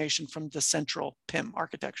that information from the central PIM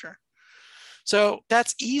architecture. So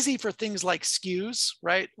that's easy for things like SKUs,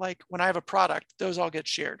 right? Like when I have a product, those all get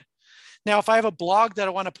shared. Now, if I have a blog that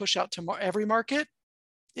I want to push out to every market,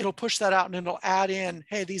 it'll push that out and it'll add in,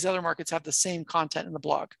 hey, these other markets have the same content in the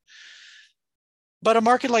blog. But a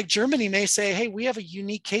market like Germany may say, hey, we have a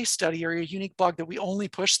unique case study or a unique blog that we only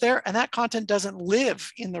push there, and that content doesn't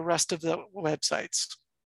live in the rest of the websites.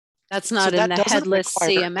 That's not in the headless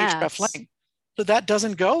CMS. href lang. So that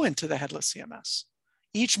doesn't go into the headless CMS.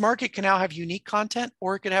 Each market can now have unique content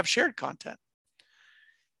or it could have shared content.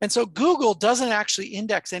 And so Google doesn't actually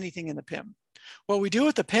index anything in the PIM. What we do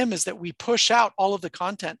with the PIM is that we push out all of the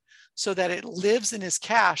content so that it lives and is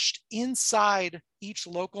cached inside each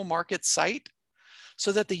local market site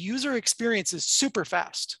so that the user experience is super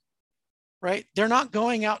fast, right? They're not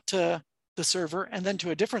going out to the server and then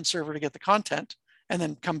to a different server to get the content and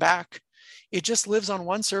then come back. It just lives on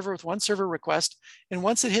one server with one server request. And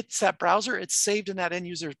once it hits that browser, it's saved in that end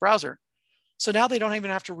user's browser. So now they don't even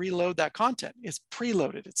have to reload that content. It's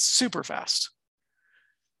preloaded. It's super fast.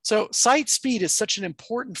 So site speed is such an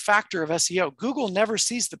important factor of SEO. Google never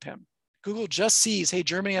sees the PIM. Google just sees, hey,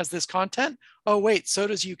 Germany has this content. Oh, wait, so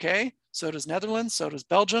does UK, so does Netherlands, so does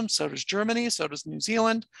Belgium, so does Germany, so does New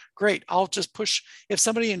Zealand. Great, I'll just push, if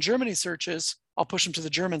somebody in Germany searches, I'll push them to the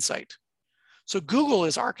German site. So Google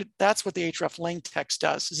is, that's what the href lang text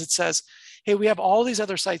does, is it says, hey, we have all these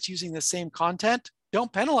other sites using the same content.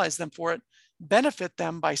 Don't penalize them for it. Benefit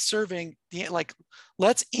them by serving,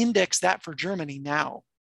 let's index that for Germany now.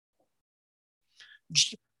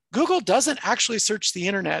 Google doesn't actually search the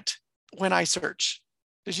internet when I search.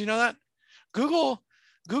 Did you know that?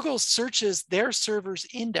 Google searches their server's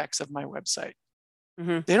index of my website.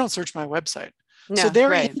 Mm-hmm. They don't search my website. No, so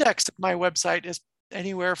their index of my website is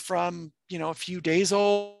anywhere from, a few days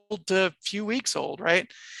old to a few weeks old, right?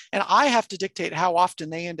 And I have to dictate how often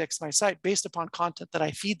they index my site based upon content that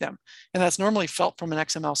I feed them. And that's normally felt from an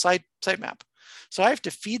XML sitemap. So I have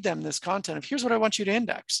to feed them this content of here's what I want you to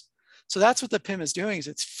index. So that's what the PIM is doing, is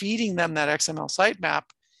it's feeding them that XML sitemap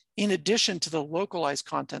in addition to the localized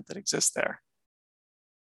content that exists there.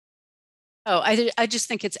 Oh, I just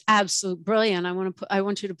think it's absolutely brilliant. I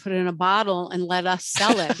want you to put it in a bottle and let us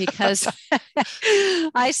sell it, because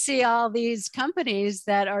I see all these companies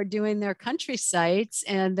that are doing their country sites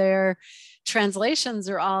and their translations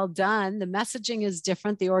are all done. The messaging is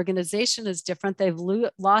different. The organization is different. They've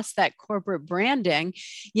lost that corporate branding.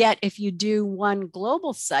 Yet if you do one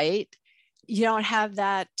global site, you don't have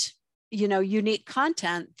that, unique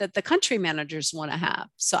content that the country managers want to have.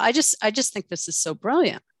 So I just think this is so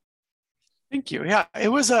brilliant. Thank you. Yeah, it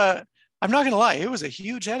was I'm not going to lie, it was a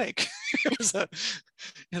huge headache. It was the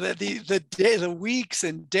weeks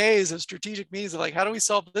and days of strategic meetings of how do we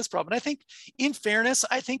solve this problem? And I think, in fairness,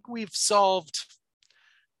 we've solved,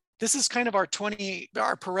 this is kind of our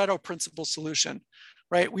Pareto principle solution,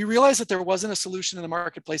 right? We realized that there wasn't a solution in the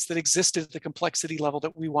marketplace that existed at the complexity level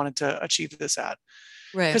that we wanted to achieve this at.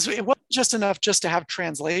 Right. Because it wasn't just enough just to have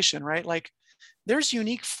translation, right? There's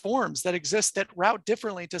unique forms that exist that route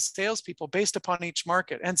differently to salespeople based upon each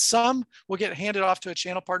market. And some will get handed off to a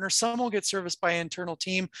channel partner. Some will get serviced by an internal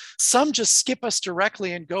team. Some just skip us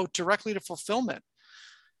directly and go directly to fulfillment,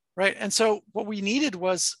 right? And so what we needed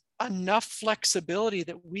was enough flexibility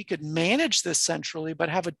that we could manage this centrally, but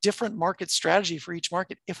have a different market strategy for each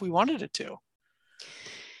market if we wanted it to.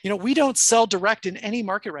 We don't sell direct in any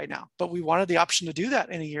market right now, but we wanted the option to do that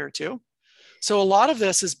in a year or two. So a lot of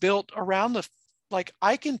this is built around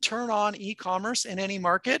I can turn on e-commerce in any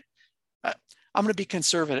market. I'm going to be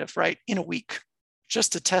conservative, right? In a week,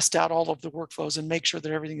 just to test out all of the workflows and make sure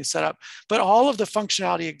that everything is set up. But all of the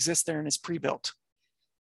functionality exists there and is pre-built,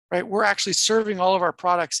 right? We're actually serving all of our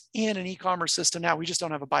products in an e-commerce system now. We just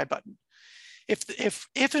don't have a buy button.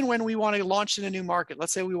 If and when we want to launch in a new market,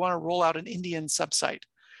 let's say we want to roll out an Indian subsite,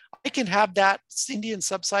 I can have that Indian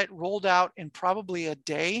subsite rolled out in probably a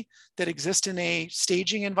day that exists in a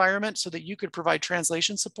staging environment so that you could provide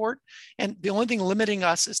translation support. And the only thing limiting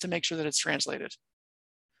us is to make sure that it's translated,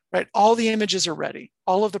 right? All the images are ready.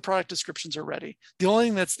 All of the product descriptions are ready. The only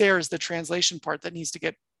thing that's there is the translation part that needs to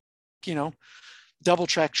get, double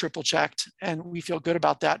checked, triple checked. And we feel good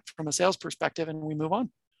about that from a sales perspective, and we move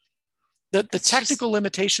on. The technical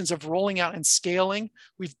limitations of rolling out and scaling,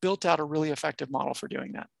 we've built out a really effective model for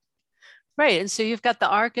doing that. Right. And so you've got the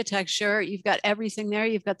architecture, you've got everything there,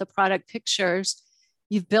 you've got the product pictures.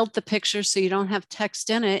 You've built the picture so you don't have text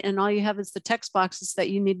in it, and all you have is the text boxes that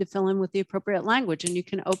you need to fill in with the appropriate language, and you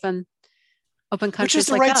can open countries which is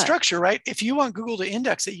the like right that. structure, right? If you want Google to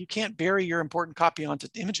index it, you can't bury your important copy onto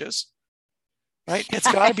images, right?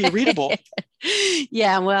 It's got to be readable.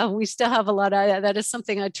 Yeah, well, we still have a lot of that. Is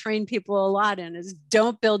something I train people a lot in, is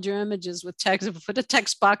don't build your images with text. Put a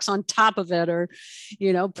text box on top of it, or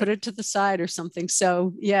put it to the side or something.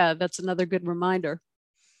 So yeah, that's another good reminder.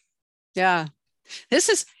 Yeah,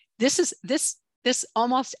 this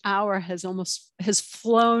almost hour has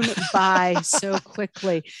flown by so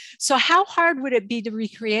quickly. So how hard would it be to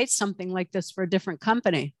recreate something like this for a different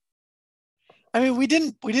company? I mean, we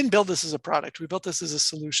didn't build this as a product. We built this as a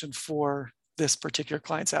solution for this particular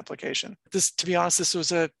client's application. To be honest, this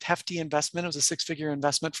was a hefty investment. It was a 6-figure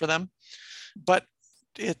investment for them. But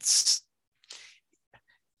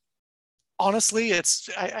honestly,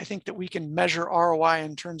 I think that we can measure ROI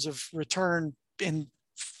in terms of return in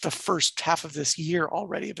the first half of this year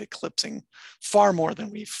already, of eclipsing far more than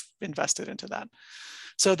we've invested into that.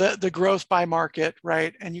 So the growth by market,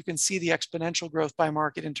 right? And you can see the exponential growth by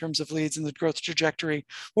market in terms of leads and the growth trajectory.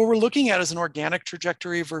 What we're looking at is an organic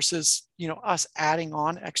trajectory versus, us adding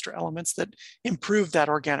on extra elements that improve that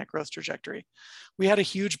organic growth trajectory. We had a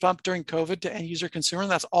huge bump during COVID to end user consumer,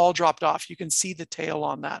 and that's all dropped off. You can see the tail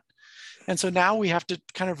on that. And so now we have to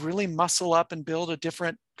kind of really muscle up and build a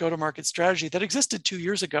different go-to-market strategy that existed 2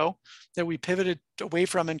 years ago that we pivoted away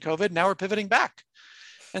from in COVID. Now we're pivoting back.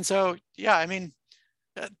 And so, yeah, I mean,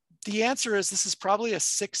 the answer is this is probably a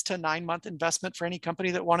 6 to 9 month investment for any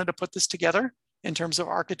company that wanted to put this together in terms of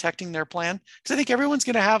architecting their plan. Because I think everyone's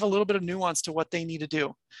going to have a little bit of nuance to what they need to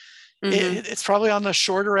do. Mm-hmm. It's probably on the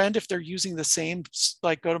shorter end if they're using the same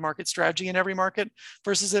like go-to-market strategy in every market,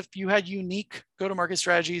 versus if you had unique go-to-market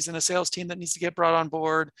strategies and a sales team that needs to get brought on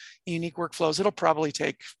board, unique workflows, it'll probably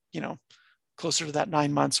take, closer to that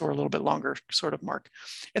 9 months or a little bit longer sort of mark.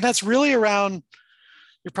 And that's really around,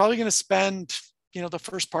 you're probably going to spend, the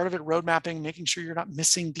first part of it road mapping, making sure you're not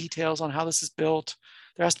missing details on how this is built.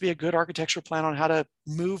 There has to be a good architectural plan on how to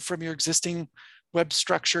move from your existing web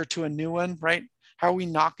structure to a new one, right? How are we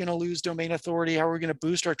not going to lose domain authority? How are we going to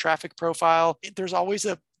boost our traffic profile? There's always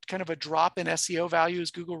a kind of a drop in SEO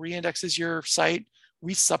values. Google reindexes your site.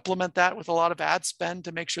 We supplement that with a lot of ad spend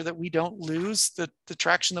to make sure that we don't lose the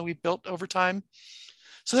traction that we've built over time.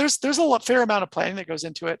 So there's a fair amount of planning that goes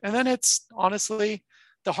into it. And then it's honestly,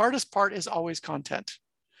 the hardest part is always content,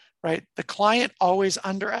 right? The client always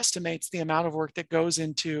underestimates the amount of work that goes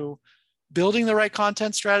into building the right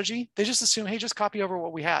content strategy. They just assume, hey, just copy over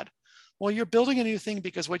what we had. Well, you're building a new thing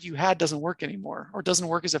because what you had doesn't work anymore, or doesn't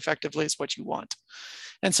work as effectively as what you want.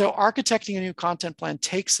 And so architecting a new content plan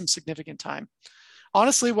takes some significant time.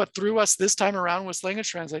 Honestly, what threw us this time around was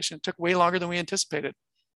language translation. It took way longer than we anticipated.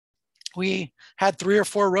 We had 3 or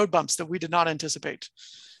 4 road bumps that we did not anticipate.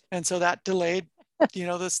 And so that delayed,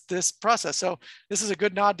 this process. So this is a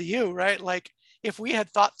good nod to you, right? Like, if we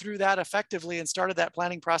had thought through that effectively and started that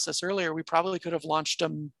planning process earlier, we probably could have launched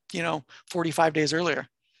them, 45 days earlier.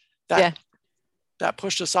 That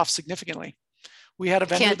pushed us off significantly. We had a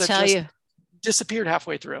vendor that just disappeared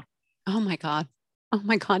halfway through. Oh my God,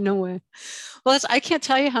 no way. Well, I can't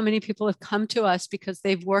tell you how many people have come to us because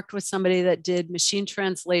they've worked with somebody that did machine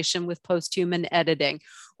translation with post-human editing,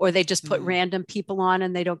 or they just put random people on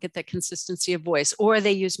and they don't get that consistency of voice, or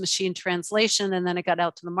they use machine translation and then it got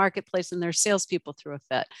out to the marketplace and their salespeople threw a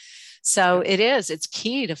fit. So it's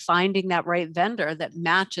key to finding that right vendor that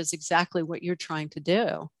matches exactly what you're trying to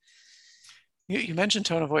do. You mentioned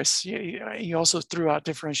tone of voice. You also threw out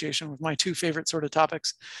differentiation with my 2 favorite sort of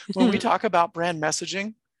topics. When we talk about brand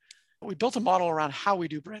messaging, we built a model around how we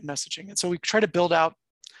do brand messaging. And so we try to build out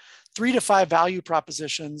 3 to 5 value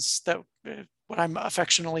propositions that what I'm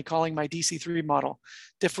affectionately calling my DC3 model: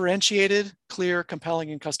 differentiated, clear, compelling,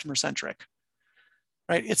 and customer-centric,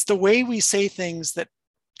 right? It's the way we say things that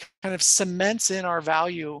kind of cements in our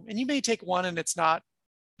value. And you may take one and it's not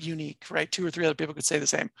unique, right? 2 or 3 other people could say the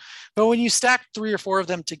same. But when you stack 3 or 4 of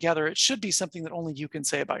them together, it should be something that only you can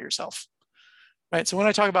say about yourself, right? So when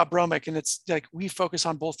I talk about Bromic, and it's like we focus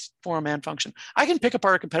on both form and function, I can pick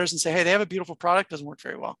apart our competitors and say, hey, they have a beautiful product, doesn't work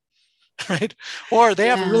very well, right? Or they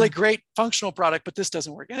have a really great functional product, but this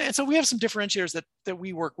doesn't work. And so we have some differentiators that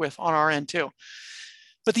we work with on our end too.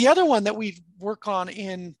 But the other one that we work on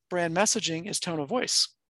in brand messaging is tone of voice.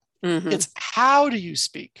 It's how do you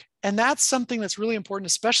speak? And that's something that's really important,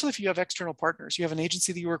 especially if you have external partners. You have an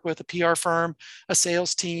agency that you work with, a PR firm, a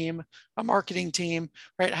sales team, a marketing team,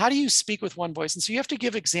 right? How do you speak with one voice? And so you have to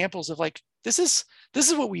give examples of like, this is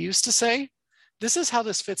what we used to say. This is how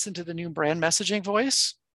this fits into the new brand messaging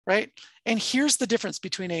voice, right? And here's the difference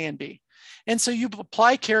between A and B. And so you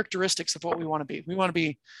apply characteristics of what we want to be. We want to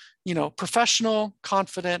be, professional,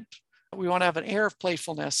 confident. We want to have an air of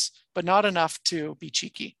playfulness, but not enough to be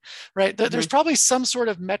cheeky, right? There's probably some sort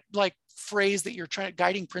of phrase that you're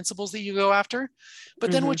guiding principles that you go after.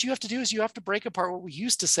 But then what you have to do is you have to break apart what we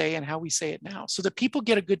used to say and how we say it now so that people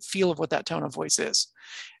get a good feel of what that tone of voice is.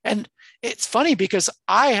 And it's funny because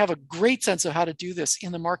I have a great sense of how to do this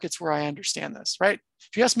in the markets where I understand this, right?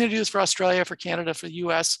 If you ask me to do this for Australia, for Canada, for the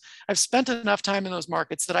US, I've spent enough time in those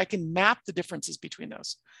markets that I can map the differences between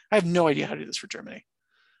those. I have no idea how to do this for Germany,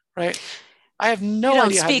 right? I have no idea. You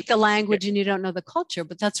don't speak the language and you don't know the culture,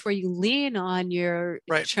 but that's where you lean on your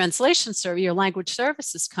translation service, your language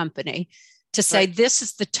services company to say, this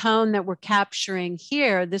is the tone that we're capturing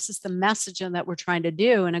here. This is the messaging that we're trying to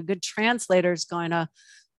do. And a good translator is going to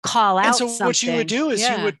call out something. What you would do is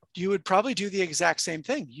you would probably do the exact same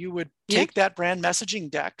thing. You would take that brand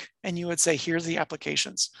messaging deck and you would say, here's the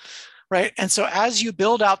applications, right? And so as you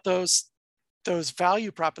build out those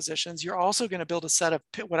value propositions, you're also going to build a set of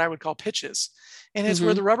what I would call pitches. And it's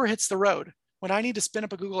where the rubber hits the road. When I need to spin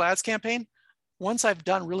up a Google Ads campaign, once I've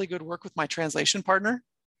done really good work with my translation partner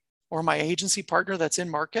or my agency partner that's in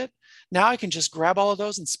market, now I can just grab all of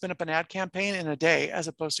those and spin up an ad campaign in a day, as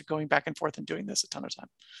opposed to going back and forth and doing this a ton of time.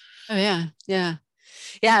 Oh, yeah. Yeah.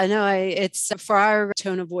 Yeah, no, it's for our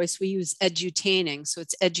tone of voice, we use edutaining. So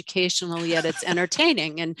it's educational, yet it's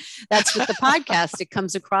entertaining. And that's what the podcast, it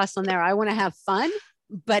comes across on there. I want to have fun,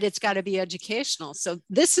 but it's got to be educational. So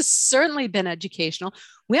this has certainly been educational.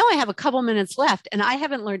 We only have a couple minutes left and I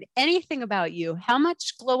haven't learned anything about you. How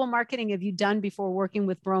much global marketing have you done before working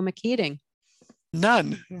with Bromick Heating?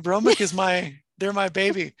 None. Bromick is they're my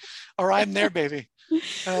baby, or I'm their baby.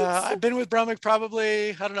 I've been with Bromick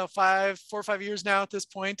probably, 4 or 5 years now at this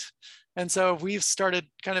point. And so we've started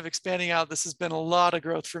kind of expanding out. This has been a lot of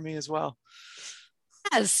growth for me as well.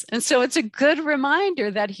 Yes. And so it's a good reminder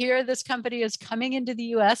that here this company is coming into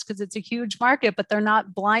the US because it's a huge market, but they're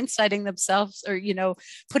not blindsiding themselves or,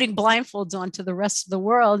 putting blindfolds onto the rest of the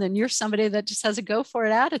world. And you're somebody that just has a go for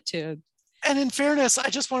it attitude. And in fairness, I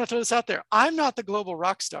just want to throw this out there. I'm not the global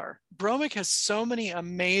rock star. Bromick has so many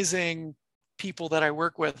amazing people that I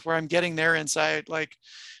work with where I'm getting their insight, like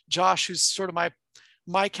Josh, who's sort of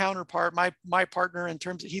my counterpart, my partner in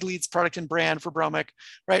terms of, he leads product and brand for Bromick,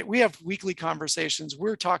 right? We have weekly conversations.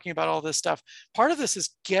 We're talking about all this stuff. Part of this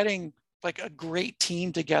is getting like a great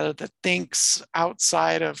team together that thinks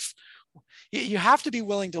outside of, you have to be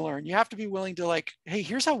willing to learn. You have to be willing to like, hey,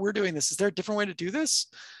 here's how we're doing this. Is there a different way to do this?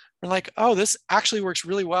 And like, oh, this actually works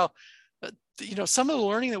really well. Some of the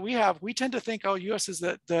learning that we have, we tend to think, oh, US is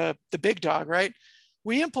the big dog, right?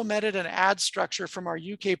 We implemented an ad structure from our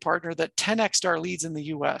UK partner that 10x'd our leads in the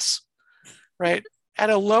US, right?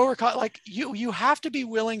 At a lower cost. Like you have to be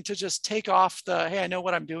willing to just take off the, hey, I know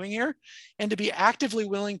what I'm doing here, and to be actively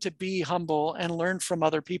willing to be humble and learn from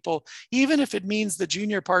other people, even if it means the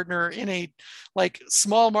junior partner in a like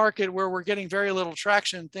small market where we're getting very little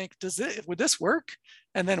traction, think, would this work?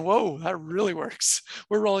 And then, whoa, that really works.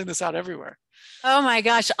 We're rolling this out everywhere. Oh my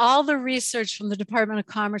gosh, all the research from the Department of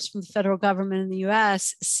Commerce, from the federal government in the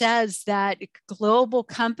US says that global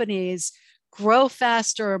companies grow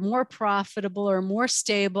faster or more profitable or more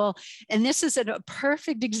stable. And this is a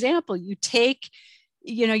perfect example. You take,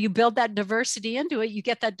 you build that diversity into it, you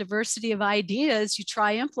get that diversity of ideas, you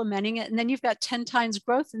try implementing it, and then you've got 10 times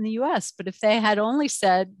growth in the US. But if they had only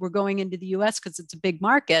said, we're going into the US because it's a big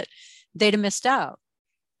market, they'd have missed out.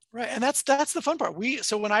 Right. And that's the fun part.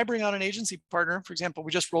 So when I bring on an agency partner, for example,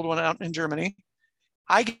 we just rolled one out in Germany,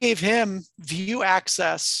 I gave him view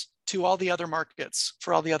access to all the other markets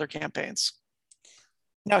for all the other campaigns.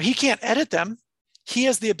 Now he can't edit them. He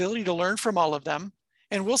has the ability to learn from all of them.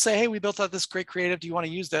 And we'll say, hey, we built out this great creative. Do you want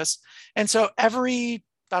to use this? And so every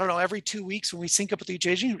 2 weeks when we sync up with each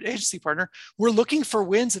agency partner, we're looking for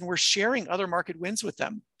wins and we're sharing other market wins with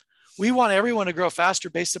them. We want everyone to grow faster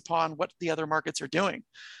based upon what the other markets are doing.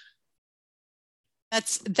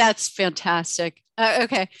 That's fantastic.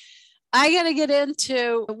 Okay. I got to get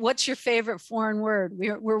into what's your favorite foreign word?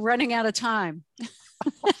 We're running out of time.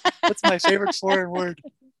 What's my favorite foreign word?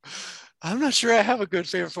 I'm not sure I have a good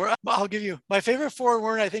favorite foreign. I'll give you my favorite foreign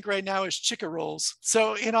word. I think right now is chicka rolls.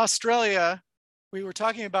 So in Australia, we were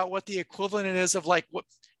talking about what the equivalent is of like what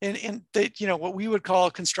what we would call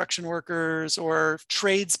construction workers or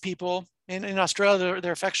tradespeople. In Australia,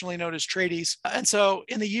 they're affectionately known as tradies. And so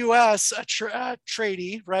in the US, a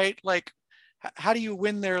tradie, right? Like, how do you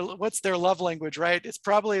win what's their love language, right? It's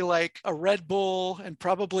probably like a Red Bull and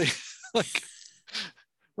probably like,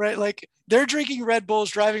 right? Like they're drinking Red Bulls,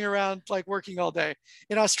 driving around, like working all day.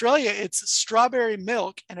 In Australia, it's strawberry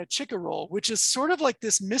milk and a chicka roll, which is sort of like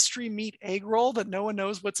this mystery meat egg roll that no one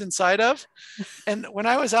knows what's inside of. And when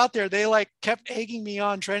I was out there, they like kept egging me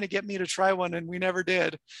on, trying to get me to try one, and we never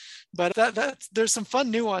did. But there's some fun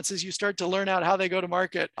nuances. You start to learn out how they go to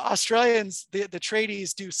market. Australians, the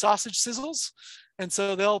tradies do sausage sizzles. And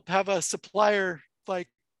so they'll have a supplier like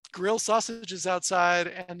grill sausages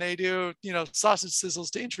outside, and they do, sausage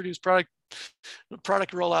sizzles to introduce product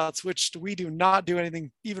rollouts, which we do not do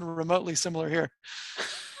anything even remotely similar here.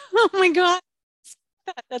 Oh my God.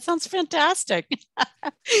 That sounds fantastic.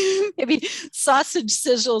 Maybe sausage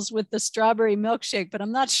sizzles with the strawberry milkshake, but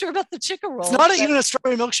I'm not sure about the chicka roll. It's not even a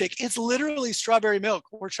strawberry milkshake. It's literally strawberry milk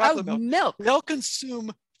or chocolate milk. They'll consume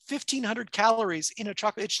 1,500 calories in a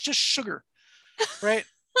chocolate. It's just sugar, right?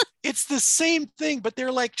 It's the same thing, but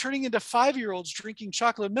they're like turning into 5-year-olds drinking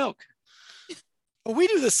chocolate milk. Well, we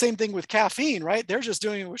do the same thing with caffeine, right? They're just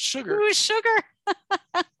doing it with sugar. With sugar.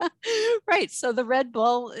 Right. So the Red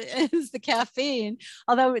Bull is the caffeine,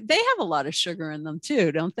 although they have a lot of sugar in them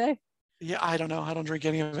too, don't they? Yeah, I don't know. I don't drink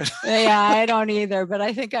any of it. Yeah, I don't either. But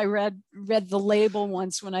I think I read the label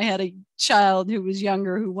once when I had a child who was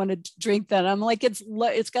younger who wanted to drink that. I'm like, it's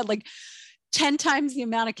got like 10 times the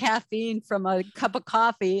amount of caffeine from a cup of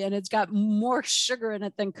coffee, and it's got more sugar in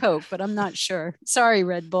it than Coke, but I'm not sure. Sorry,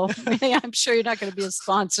 Red Bull. I'm sure you're not going to be a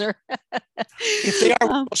sponsor. If they are,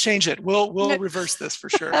 we'll change it. We'll reverse this for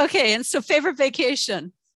sure. Okay. And so favorite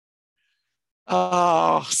vacation?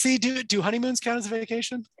 See, do honeymoons count as a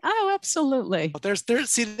vacation? Oh, absolutely.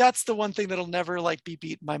 See, that's the one thing that'll never like be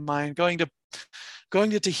beat in my mind. Going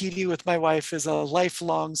to Tahiti with my wife is a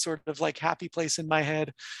lifelong sort of like happy place in my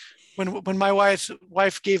head. When my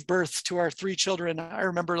wife gave birth to our 3 children, I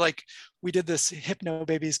remember like we did this hypno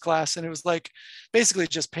babies class, and it was like basically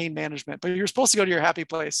just pain management, but you're supposed to go to your happy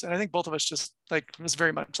place. And I think both of us just like, it was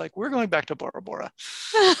very much like, we're going back to Bora Bora.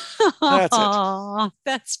 That's it.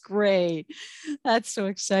 That's great. That's so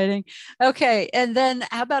exciting. Okay. And then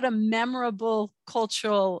how about a memorable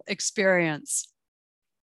cultural experience?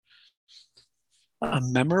 A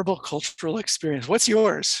memorable cultural experience. What's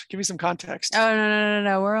yours? Give me some context. Oh,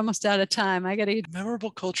 no. We're almost out of time. I got to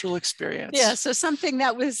memorable cultural experience. Yeah. So something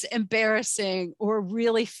that was embarrassing or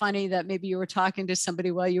really funny that maybe you were talking to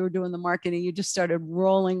somebody while you were doing the marketing, you just started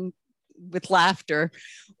rolling with laughter,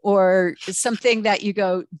 or something that you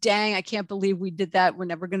go, dang, I can't believe we did that. We're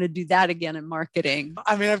never going to do that again in marketing.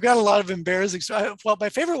 I mean, I've got a lot of embarrassing. Well, my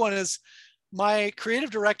favorite one is my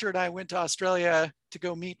creative director and I went to Australia to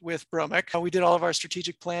go meet with Bromic. We did all of our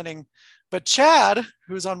strategic planning, but Chad,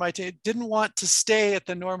 who's on my team, didn't want to stay at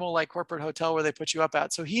the normal like corporate hotel where they put you up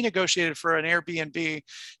at. So he negotiated for an Airbnb,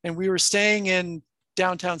 and we were staying in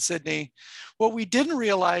downtown Sydney. What we didn't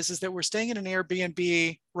realize is that we're staying in an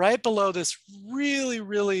Airbnb right below this really,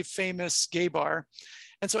 really famous gay bar.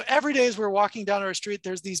 And so every day as we're walking down our street,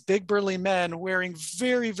 there's these big burly men wearing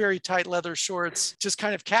very, very tight leather shorts, just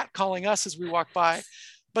kind of catcalling us as we walk by.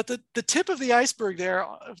 But the tip of the iceberg there,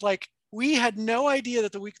 like we had no idea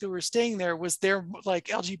that the week that we were staying there was their like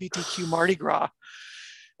LGBTQ Mardi Gras.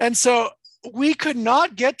 And so we could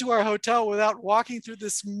not get to our hotel without walking through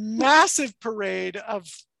this massive parade of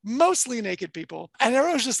mostly naked people. And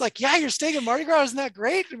everyone was just like, yeah, you're staying at Mardi Gras, isn't that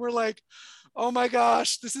great? And we're like, oh my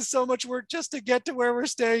gosh, this is so much work just to get to where we're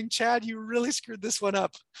staying. Chad, you really screwed this one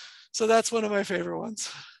up. So that's one of my favorite ones.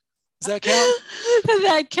 Does that count?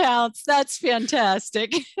 That counts. That's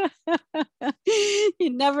fantastic. You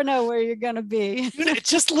never know where you're going to be.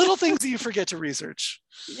 Just little things that you forget to research.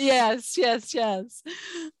 Yes. And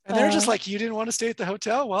they're just like, you didn't want to stay at the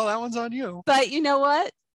hotel? Well, that one's on you. But you know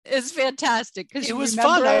what? It's fantastic because it was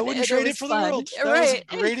fun. I wouldn't trade it for the world. That was a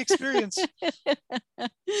great experience.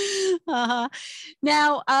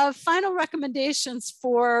 Now, final recommendations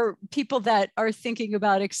for people that are thinking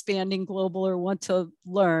about expanding global or want to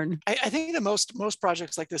learn. I think that most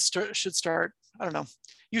projects like this should start, I don't know,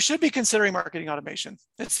 you should be considering marketing automation.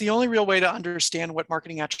 It's the only real way to understand what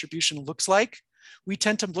marketing attribution looks like. We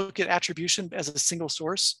tend to look at attribution as a single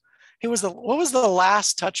source. What was the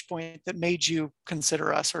last touch point that made you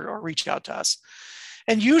consider us or reach out to us?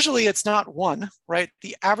 And usually it's not one, right?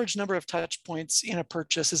 The average number of touch points in a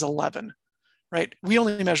purchase is 11, right? We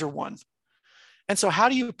only measure 1. And so how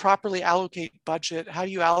do you properly allocate budget? How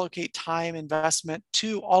do you allocate time, investment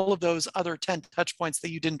to all of those other 10 touch points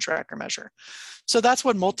that you didn't track or measure? So that's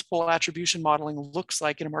what multiple attribution modeling looks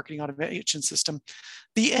like in a marketing automation system.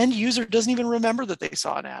 The end user doesn't even remember that they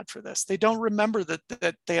saw an ad for this. They don't remember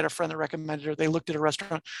that they had a friend that recommended it, or they looked at a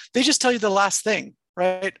restaurant. They just tell you the last thing,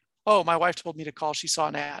 right? Oh, my wife told me to call. She saw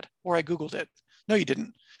an ad, or I Googled it. No, you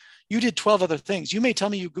didn't. You did 12 other things. You may tell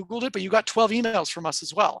me you Googled it, but you got 12 emails from us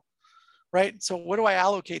as well, right? So what do I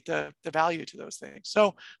allocate the value to those things?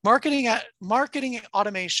 So marketing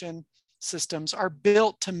automation systems are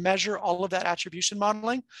built to measure all of that attribution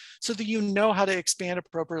modeling so that you know how to expand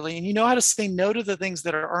appropriately and you know how to say no to the things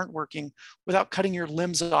that aren't working without cutting your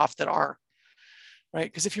limbs off that are, right?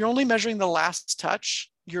 Because if you're only measuring the last touch,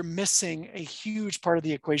 you're missing a huge part of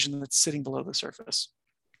the equation that's sitting below the surface.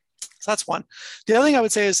 So that's one. The other thing I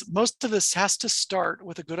would say is most of this has to start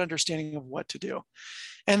with a good understanding of what to do.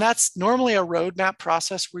 And that's normally a roadmap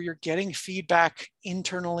process where you're getting feedback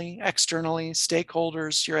internally, externally,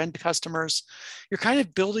 stakeholders, your end customers. You're kind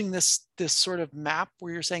of building this sort of map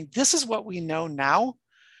where you're saying, this is what we know now.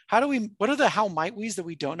 What are the how might we's that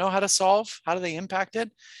we don't know how to solve? How do they impact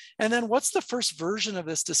it? And then what's the first version of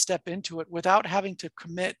this to step into it without having to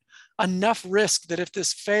commit enough risk that if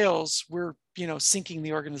this fails, we're sinking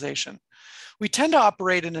the organization. We tend to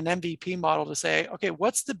operate in an MVP model to say, okay,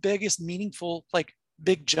 what's the biggest meaningful,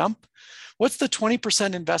 big jump? What's the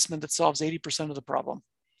 20% investment that solves 80% of the problem?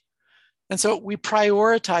 And so we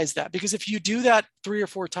prioritize that, because if you do that 3 or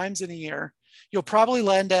 4 times in a year, you'll probably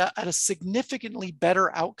land at a significantly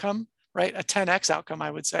better outcome, right? A 10x outcome,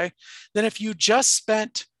 I would say, than if you just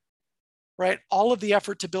spent, right, all of the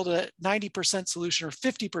effort to build a 90% solution or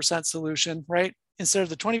 50% solution, right? Instead of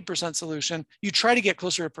the 20% solution, you try to get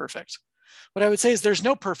closer to perfect. What I would say is there's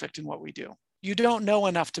no perfect in what we do. You don't know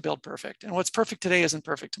enough to build perfect. And what's perfect today isn't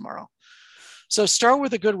perfect tomorrow. So start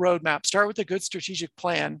with a good roadmap, start with a good strategic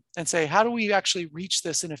plan and say, how do we actually reach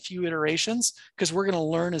this in a few iterations? Because we're going to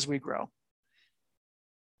learn as we grow.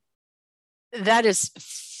 That is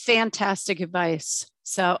fantastic advice.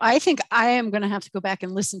 So I think I am going to have to go back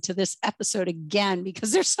and listen to this episode again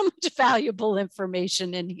because there's so much valuable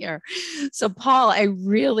information in here. So Paul, I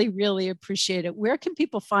really, really appreciate it. Where can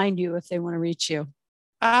people find you if they want to reach you?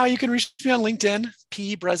 You can reach me on LinkedIn,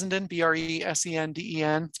 P. Bresenden,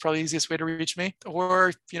 Bresenden. It's probably the easiest way to reach me.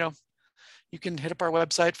 Or, you can hit up our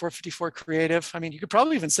website, 454 Creative. I mean, you could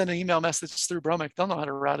probably even send an email message through Bromic. They'll know how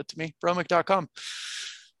to route it to me, bromic.com.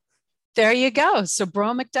 There you go. So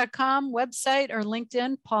bromic.com website or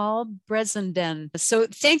LinkedIn, Paul Bresenden. So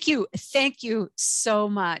thank you. Thank you so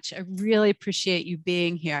much. I really appreciate you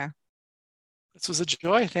being here. This was a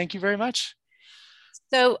joy. Thank you very much.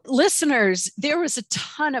 So listeners, there was a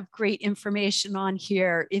ton of great information on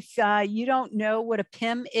here. If you don't know what a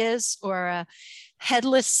PIM is or a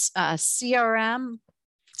headless CRM,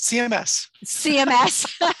 CMS.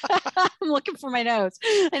 I'm looking for my notes.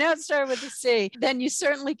 I know it started with a C. Then you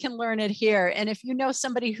certainly can learn it here. And if you know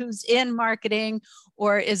somebody who's in marketing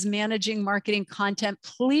or is managing marketing content,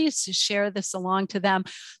 please share this along to them.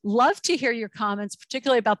 Love to hear your comments,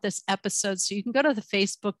 particularly about this episode. So you can go to the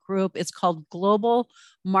Facebook group. It's called Global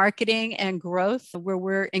Marketing and Growth, where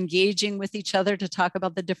we're engaging with each other to talk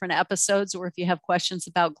about the different episodes, or if you have questions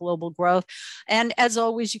about global growth. And as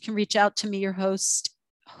always, you can reach out to me, your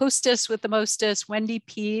hostess with the mostest, Wendy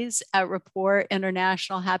Pease at Rapport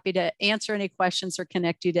International. Happy to answer any questions or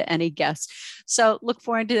connect you to any guests. So look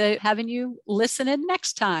forward to having you listen in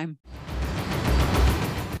next time.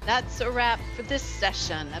 That's a wrap for this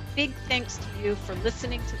session. A big thanks to you for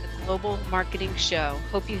listening to the Global Marketing Show.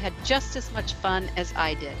 Hope you had just as much fun as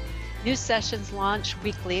I did. New sessions launch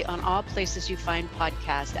weekly on all places you find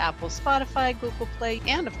podcasts, Apple, Spotify, Google Play,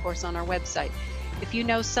 and of course on our website. If you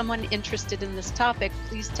know someone interested in this topic,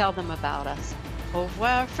 please tell them about us. Au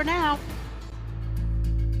revoir for now.